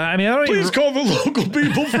people? I mean, I don't Please even... call the local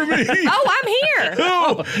people for me. Oh, I'm here.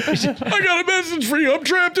 Oh, I got a message for you. I'm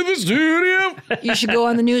trapped in the studio. You should go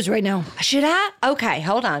on the news right now. Should I? Okay,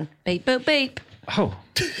 hold on. Beep, boop, beep. Oh,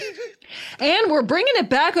 And we're bringing it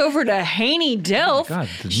back over to Haney Delph. God,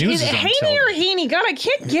 the news is on Haney television. or Haney? God, I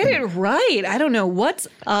can't get it right. I don't know what's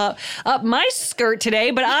up my skirt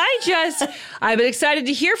today, but I've been excited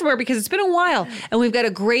to hear from her because it's been a while, and we've got a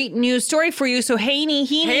great news story for you. So Haney.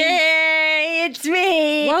 Hey, it's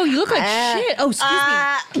me. Wow, you look like shit. Oh,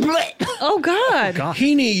 excuse me. Oh God.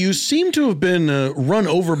 Heaney, you seem to have been run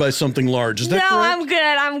over by something large. Is that No, correct?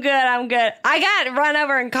 I'm good. I got run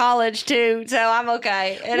over in college too, so I'm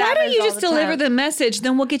okay. It Why don't happens you all just the deliver time. the message?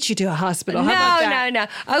 Then we'll get you to a hospital. How about that?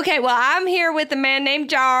 No. Okay, well, I'm here with a man named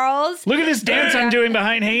Charles. look at this dance I'm doing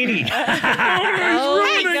behind Haney. Oh,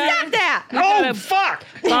 Hey, my God. stop that! Oh, fuck.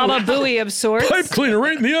 Baba Booey of sorts. Pipe cleaner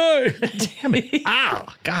right in the eye. Ow.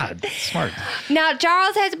 God, smart. Now,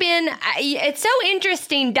 Charles has been. It's so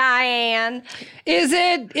interesting, Diane. Is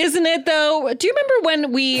it? Isn't it though? Do you remember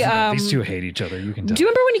when we? These two hate each other. You can tell. Do you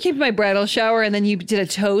remember when you came to my bridal shower and then you did a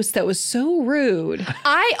toast that was so rude?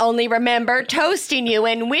 I only remember toasting you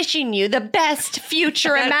and wishing you the best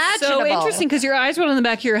future That's imaginable. so interesting because your eyes went on the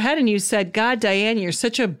back of your head and you said, "God, Diane, you're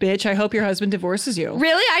such a bitch. I hope your husband divorces you."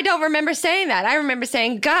 Really? I don't remember saying that. I remember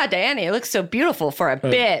saying, God, Diana, you look so beautiful for a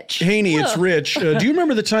bitch. Haney, it's Rich. Do you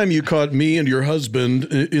remember the time you caught me and your husband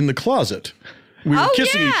in the closet? We were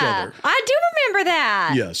kissing each other. I do remember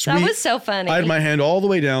that. Yes. That was so funny. I had my hand all the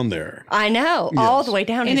way down there. I know, all the way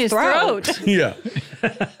down In his throat. Yeah.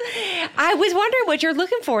 I was wondering what you're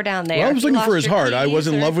looking for down there. Well, I was You looking for lost his your heart. I keys was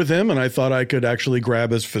in or- love with him, and I thought I could actually grab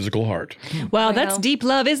his physical heart. Wow, that's deep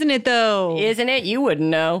love, isn't it though? Isn't it? You wouldn't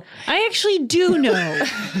know. I actually do know.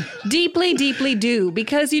 Deeply, deeply do.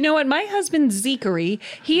 Because you know what? My husband, Zachary,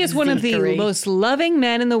 he is one of the Zachary. most loving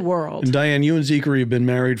men in the world. And Diane, you and Zachary have been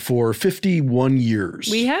married for 51 years.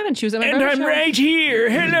 We haven't. She was at my And bridal I'm shower. right here.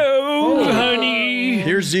 Hello, honey.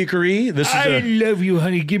 Here's Zachary. This is I love you,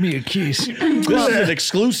 honey. Give me a kiss. this is an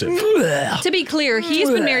exclusive. To be clear, he's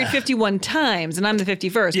been married 51 times, and I'm the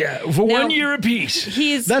 51st. Yeah, for Now, 1 year apiece.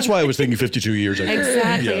 He's That's why I was thinking 52 years. I think.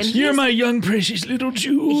 exactly. Yes. And You're my young, precious little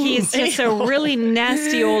jewel. he's just a really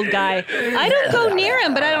nasty old guy. I don't go near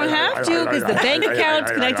him, but I don't have to because the bank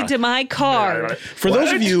account's connected to my card. For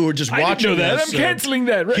those of you who are just I didn't watching know that. this, I'm canceling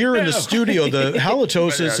that right here in the now. studio, the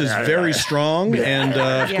halitosis is very strong, and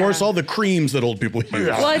of course, all the creams that old people use.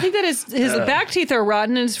 Well, I think that his back teeth are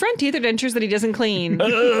rotten and his front teeth are dentures that he doesn't clean.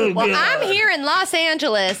 Well, I'm here in Los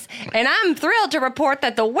Angeles, and I'm thrilled to report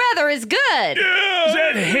that the weather is good. Is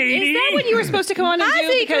that Haney? Is that what you were supposed to come on and Hi,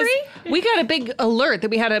 do? Because Zachary. we got a big alert that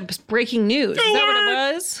we had a breaking news. Is that what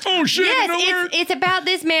it was? Oh, shit. Yes, an alert. it's about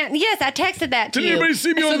this man. Yes, I texted that to Did you. anybody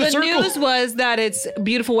see me So on the the circle? news was that it's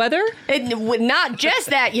beautiful weather. Not just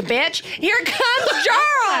that, you bitch. Here comes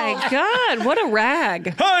My Charles. God, what a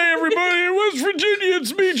rag. Hi, everybody in West Virginia.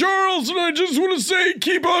 It's me, Charles, and I just want to say,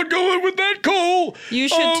 keep on going with that coal. You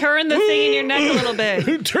should turn the thing in your neck a little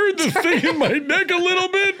bit. Turn the thing in my neck a little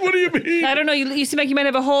bit? What do you mean? I don't know. You seem like you might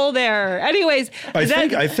have a hole there. Anyways, I is that-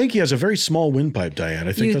 think I think he has a very small windpipe, Diane.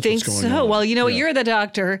 I think you that's think what's going so? on. Well, you know what? Yeah. You're the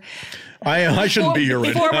doctor. I shouldn't be here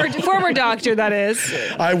right now. Former doctor, that is.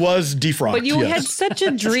 I was defrocked. But you yes. had such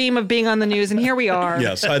a dream of being on the news, and here we are.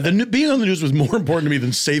 Yes, being on the news was more important to me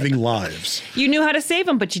than saving lives. You knew how to save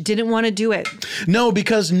them, but you didn't want to do it. No,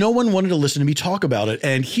 because no one wanted to listen to me talk about it,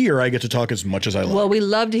 and here I get to talk as much as I like. Well, we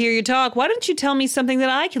love to hear you talk. Why don't you tell me something that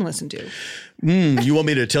I can listen to? You want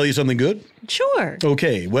me to tell you something good? Sure.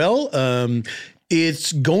 Okay, well,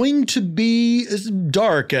 it's going to be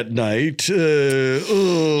dark at night.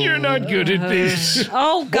 You're not good at this.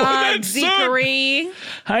 Oh, God, that sucked. Zachary.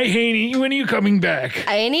 Hi, Haney. When are you coming back?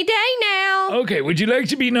 Any day now. Okay, would you like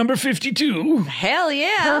to be number 52? Hell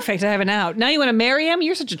yeah. Perfect. I have an out. Now you want to marry him?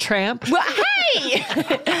 You're such a tramp. Well, hey.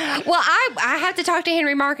 Well, I have to talk to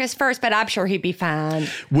Henry Marcus first, but I'm sure he'd be fine.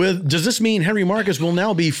 Does this mean Henry Marcus will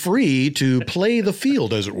now be free to play the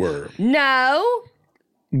field, as it were? No.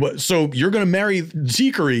 So you're going to marry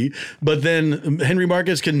Zachary, but then Henry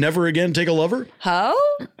Marcus can never again take a lover? Ho?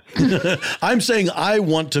 I'm saying I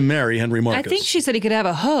want to marry Henry I Marcus. think she said he could have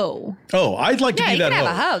a hoe. Oh, I'd like to Yeah, be you that can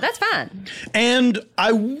have hoe. a hoe. That's fine. And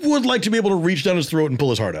I would like to be able to reach down his throat and pull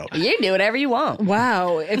his heart out. You do whatever you want.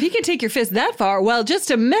 Wow. If you can take your fist that far, well,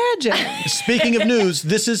 just imagine. Speaking of news,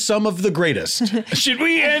 this is some of the greatest. Should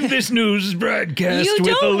we end this news broadcast You with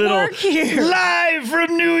a don't little work here. live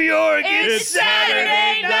from New York? It's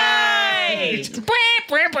Saturday night.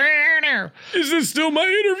 Is this still my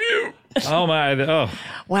interview? Oh my! Oh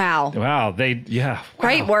Wow. wow!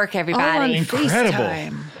 Great work, everybody. Incredible.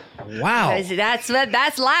 FaceTime. Wow. That's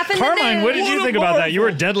life in the Carmine, news. what did you think about that? You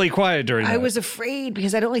were deadly quiet during that. I was afraid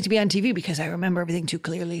because I don't like to be on TV because I remember everything too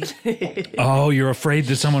clearly. Oh, you're afraid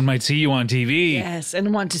that someone might see you on TV. Yes,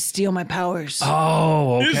 and want to steal my powers.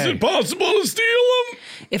 Oh, okay. Is it possible to steal them?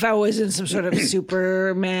 If I was in some sort of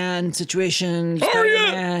Superman situation, Are ya?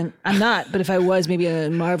 Spider-Man, I'm not. But if I was maybe in a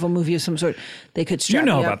Marvel movie of some sort, they could strap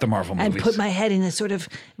know me up about the Marvel and movies. put my head in a sort of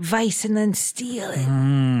vice and then steal it.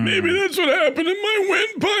 Maybe that's what happened in my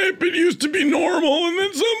windpipe. It used to be normal, and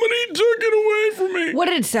then somebody took it away from me. What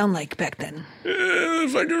did it sound like back then?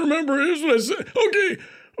 If I can remember, here's what I said. Okay,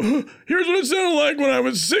 here's what it sounded like when I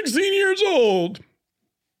was 16 years old.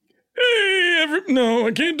 Hey, no,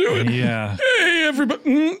 I can't do it. Yeah. Hey,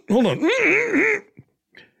 everybody. Hold on.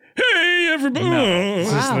 Hey, everybody. No, this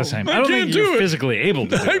is the same. I don't can't think do you're it. physically able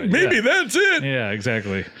to do it. Maybe Yeah. that's it. Yeah,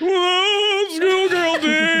 exactly. Whoa, schoolgirl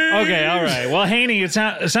day. Okay, all right. Well, Haney, it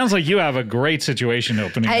sounds like you have a great situation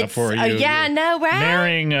opening up for you. Yeah, I know, right?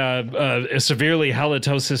 Marrying a severely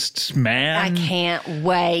halitosis man. I can't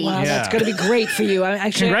wait. Wow, Yeah. that's going to be great for you.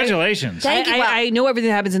 Congratulations. Thank you. I know everything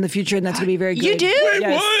that happens in the future, and that's going to be very good. You do? Wait,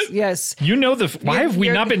 Yes, what? Yes. You know why have we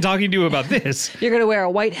you're- not been talking to you about this? You're going to wear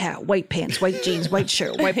a white hat, white pants, white jeans, white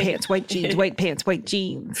shirt, white pants, white jeans, white pants, white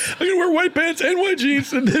jeans. I can wear white pants and white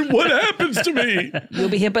jeans, and then what happens to me? You'll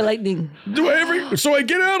be hit by lightning. So I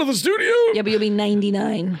get out of the studio? Yeah, but you'll be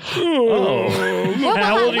 99. How old are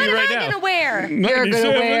What you am right I now? going to wear? You're going to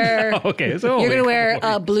 97. wear... Okay, so You're gonna wear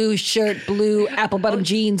a blue shirt, blue apple bottom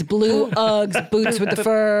jeans, blue Uggs, boots with the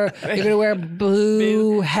fur. You're gonna wear a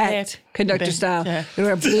blue hat, conductor style. You're gonna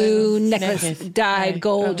wear a blue necklace, dyed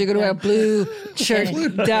gold. You're gonna wear a blue shirt,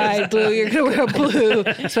 dyed blue. You're gonna wear a blue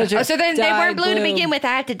sweatshirt. Oh, so then they dyed weren't blue to begin with.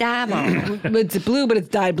 I had to dye them all. It's blue, but it's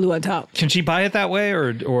dyed blue on top. Can she buy it that way,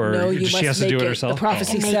 or No, you she must has to do make it herself? The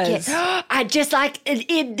prophecy Make says. it. I just like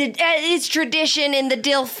it's tradition in the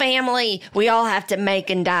Dill family. We all have to make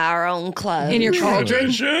and dye our own clothes. In your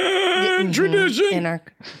cauldron. Tradition. In our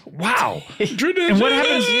Wow. Tradition. And what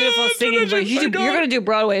happens? Beautiful singing voice. You're gonna do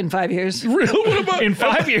Broadway in 5 years. Real? What about In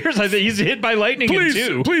 5 years, I think he's hit by lightning Please, in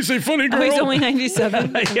 2. please say funny girl. Oh, he's only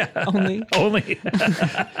 97. Yeah. Only. Only.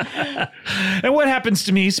 And what happens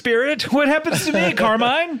to me, Spirit? What happens to me,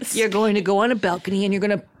 Carmine? You're going to go on a balcony and you're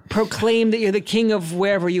going to proclaim that you're the king of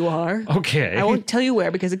wherever you are. Okay. I won't tell you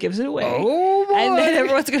where because it gives it away. Oh, boy. And then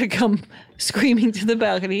everyone's going to come screaming to the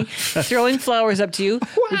balcony, throwing flowers up to you,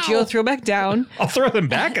 which you'll throw back down. I'll throw them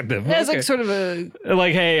back at them. That's Okay. like sort of a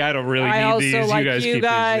Like, hey, I don't really I need also these. like you guys you keep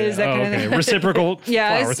guys, these. that Yeah. kind of Okay. thing. Reciprocal flower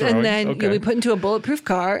yes, throwing. and then Okay. you'll be put into a bulletproof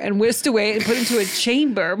car and whisked away and put into a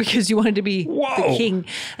chamber because you wanted to be the Whoa. king,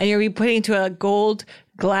 and you'll be put into a gold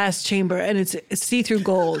glass chamber, and it's see-through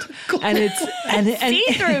gold, and it's and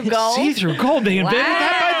see-through gold. See-through gold. They invented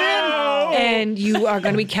that by then? and you are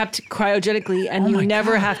going to be kept cryogenically, and you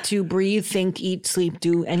never have to breathe, think, eat, sleep,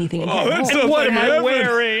 do anything again. Oh, that sounds What like am I heaven.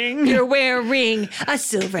 wearing? You're wearing a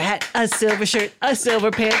silver hat, a silver shirt, a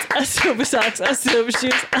silver pants, a silver socks, a silver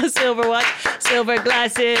shoes, a silver watch, silver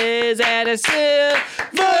glasses, and a silver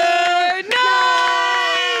knife.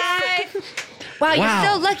 Wow, Wow.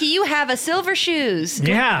 you're so lucky you have a silver shoes.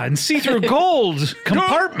 Yeah, and see-through gold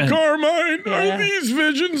compartment. Carmine, are these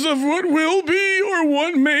visions of what will be or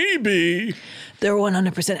what may be? They're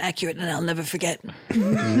 100% accurate, and I'll never forget.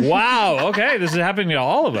 Wow. Okay, this is happening to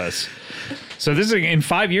all of us. So this is in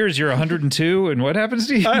 5 years. You're 102, and what happens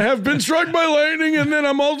to you? I have been struck by lightning, and then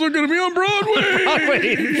I'm also going to be on Broadway.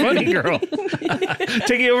 Wait, funny girl.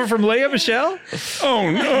 Taking over from Leia Michelle?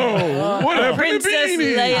 Oh no! What happened to Princess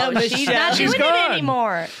Beanie? Leia She's not She's doing gone. it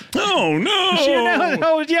anymore. Oh no!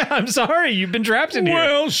 Oh, yeah, I'm sorry. You've been trapped in here.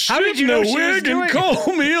 Well, How shit did you in know a she was wig doing and it?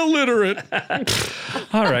 call me illiterate.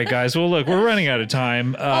 All right, guys. Well, look, we're running out of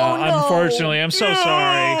time. no. Unfortunately, I'm so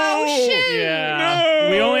sorry. Oh, shoot. Yeah.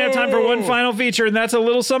 We only have time for one final feature, and that's a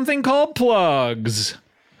little something called plugs.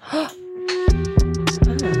 I'm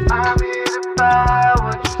here to buy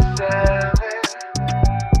what you're selling.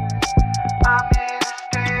 I'm here to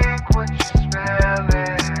stick what you're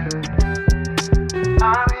smelling.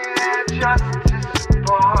 I'm here just to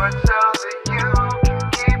support so that you can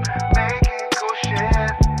keep making cool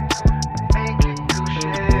shit. Making cool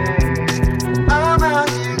shit.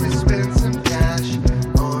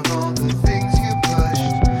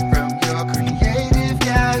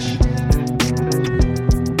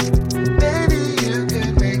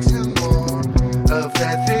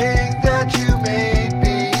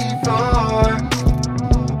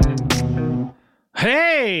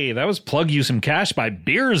 Plug You Some Cash by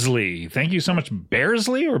Beersley. Thank you so much,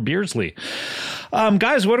 Beersley or Beersley?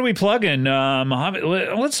 Guys, what are we plugging?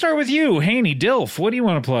 Let's start with you, Haney Dilf. What do you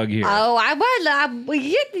want to plug here? Oh,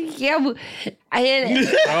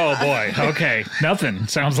 Oh boy. Okay. Nothing.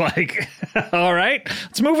 Sounds like. All right.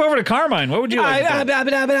 Let's move over to Carmine. What would you like? Nothing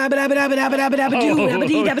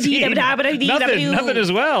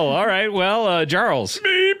as well. All right. Well, Charles.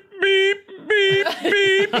 Beep, beep, beep, beep,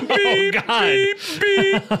 beep, Oh God. beep,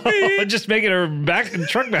 beep, beep. Just making a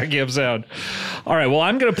truck vacuum sound. All right. Well,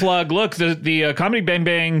 I'm going to plug. Look, the Comedy Bang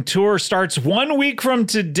Bang tour starts 1 week from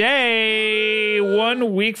today.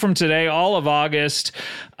 1 week from today, all of August.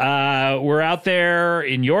 We're out there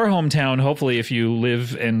in your hometown, hopefully, if you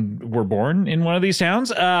live and were born in one of these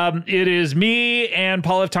towns. It is me and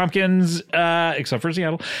Paul F. Tompkins, except for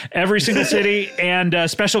Seattle, every single city, and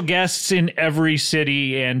special guests in every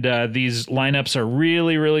city. And these lineups are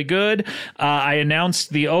really, really good. I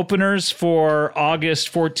announced the openers for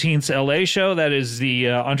August 14th's LA show. That is the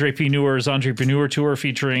Andre P. Newer's Entrepreneur Tour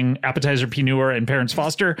featuring Appetizer P. Newer and Parents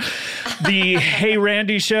Foster. The Hey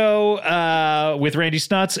Randy show with Randy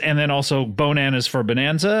Snuts, and then also Bonanas for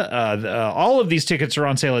Bonanza. All of these tickets are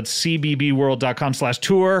on sale at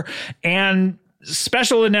cbbworld.com/tour. And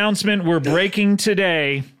special announcement we're breaking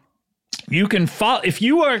today. You can follow if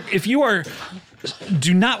you are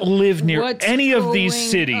do not live near any of these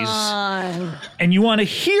cities and you want to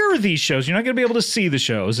hear these shows. You're not going to be able to see the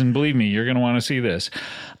shows, and believe me, you're going to want to see this.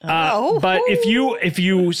 But if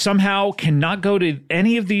you somehow cannot go to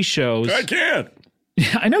any of these shows, I can't.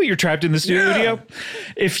 I know you're trapped in the studio. Yeah.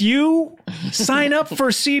 If you sign up for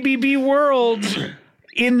CBB World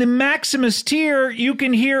in the Maximus tier, you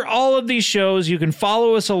can hear all of these shows. You can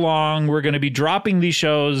follow us along. We're going to be dropping these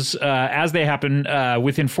shows as they happen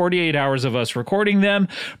within 48 hours of us recording them.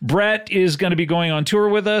 Brett is going to be going on tour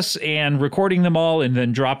with us and recording them all and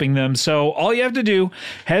then dropping them. So all you have to do,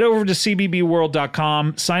 head over to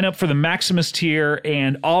cbbworld.com, sign up for the Maximus tier,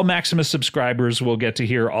 and all Maximus subscribers will get to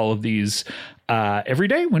hear all of these every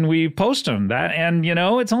day when we post them. And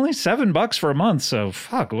it's only $7 for a month. So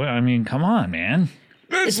fuck. I mean, come on, man.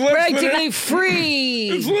 That's Practically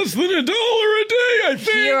free. It's less than $1 a day, I think.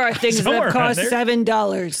 Here are things that Somewhere have cost around there.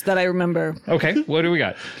 $7 that I remember. Okay, what do we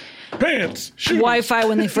got? Pants. Shoes. Wi-Fi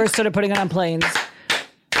when they first started putting it on planes.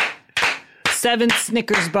 7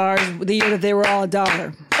 Snickers bars the year that they were all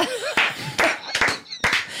 $1.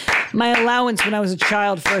 My allowance when I was a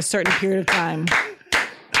child for a certain period of time.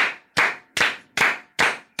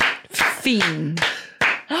 Fiend.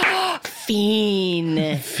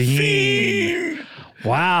 Fiend.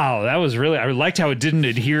 Wow, that was really. I liked how it didn't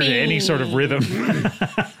adhere to any sort of rhythm.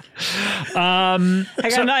 I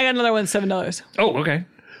got another one, $7. Oh, okay.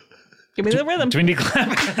 Give me the rhythm. Do we need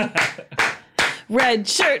clap? Red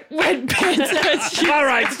shirt, red pants, red shoes. All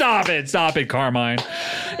right, stop it, Carmine.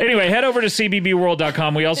 Anyway, head over to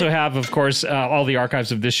cbbworld.com. We also have, of course, all the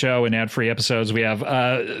archives of this show and ad-free episodes. We have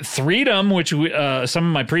Threedom, which some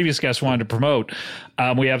of my previous guests wanted to promote.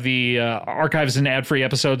 We have the archives and ad-free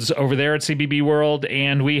episodes over there at CBB World,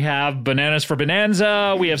 and we have Bananas for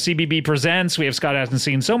Bonanza. We have CBB Presents. We have Scott Hasn't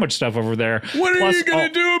Seen so much stuff over there. When are Plus, you going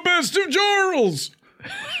to do a Best of Charles?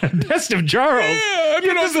 Best of Charles? Yeah, I've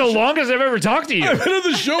been this is the longest I've ever talked to you. I've been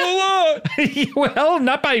on the show a lot. Well,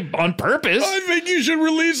 not on purpose. I think you should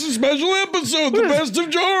release a special episode, The Best of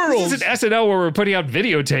Charles. This is an SNL where we're putting out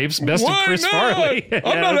videotapes. Best Why of Chris not? Farley.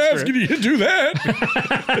 I'm not asking you to do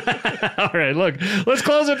that. All right, look, let's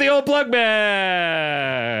close up the old plug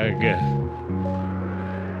bag.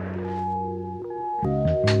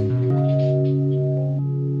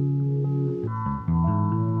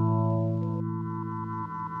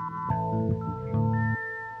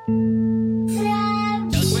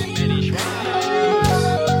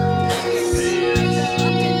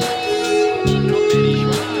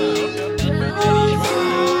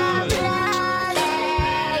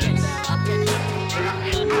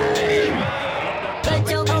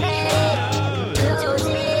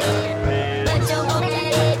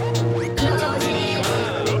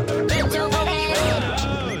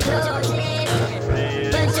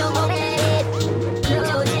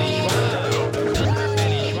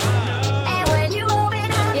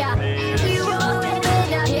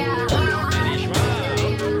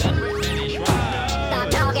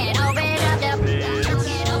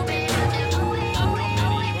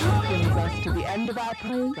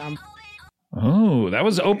 Oh, that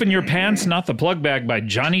was Open Your Pants, Not the Plug Bag by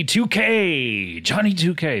Johnny 2K. Johnny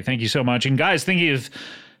 2K, thank you so much. And guys,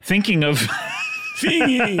 thinking of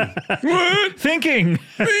Thinking. What? Thinking.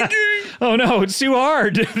 Oh no, it's too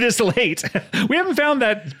hard this late. We haven't found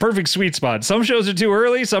that perfect sweet spot. Some shows are too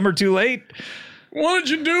early, some are too late. Why don't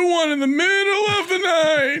you do one in the middle of the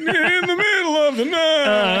night? In the middle of the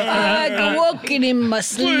night. I go walking in my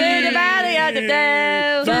sleep. Through the valley of the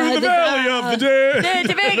dead. Through the valley of the dead.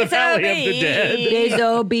 To make it so Valley of the Dead. There's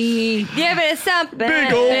O.B. Give it something.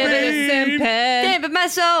 Big old Give it a bean. simple. Give it my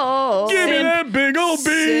soul. Give me that big old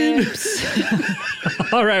bean.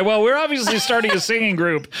 All right. Well, we're obviously starting a singing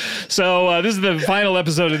group, so this is the final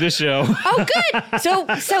episode of this show. Oh, good. So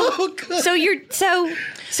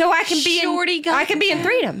I can be in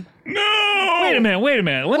Freedom. No. Wait a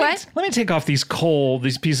minute. What? Let me take off these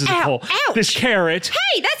pieces of Ow, coal. ouch. This carrot.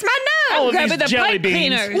 Hey, that's my All nose. of Grab these the jelly pipe beans.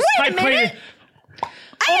 cleaners. Wait a Pipe cleaner. minute.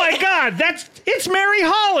 Oh my God! It's Mary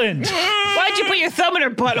Holland. Why'd you put your thumb in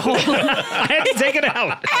her butthole? I had to take it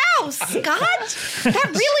out. Ow, Scott. That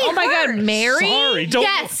really Oh my God, hurts. Mary? Sorry. Don't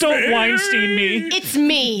Yes. Weinstein me. It's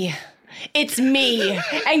me. It's me.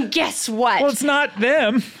 And guess what? Well, it's not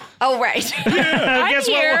them. Oh, right. I'm Guess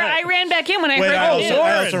here. what? I ran back in when I Wait, heard I the news.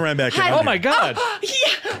 also ran back in. Oh my God. Yeah.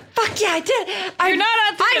 Fuck yeah, I did. You're not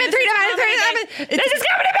on Freedom. I'm in Freedom. This is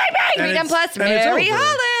Comedy Bang Bang. And Freedom it's- plus and it's Mary over.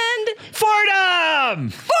 Holland.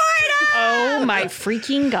 Fordham. Oh my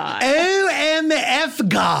freaking God. OMF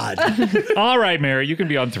God. All right, Mary, you can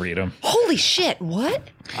be on Freedom. Holy shit, what?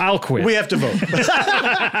 I'll quit. We have to vote.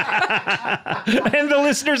 And the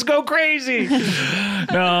listeners go crazy.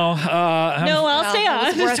 No, No, I'll stay on.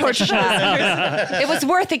 It was worth it. It was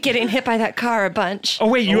worth it getting hit by that car a bunch. Oh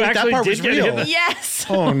wait, you wait, that actually part did was get real. hit. Yes.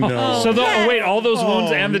 Oh no. So wait, all those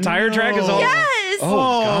wounds and the tire track is all. Yes.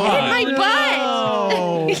 Oh God. Hit my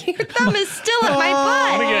butt. Your thumb is still at my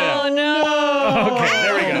Let me butt. get it. Oh no. Okay,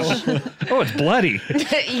 there we go. Oh, it's bloody.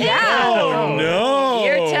 Yeah. Oh no.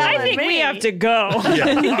 You're telling I think me. we have to go.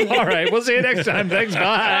 All right, we'll see you next time. Thanks.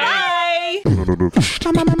 Bye.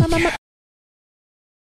 Bye.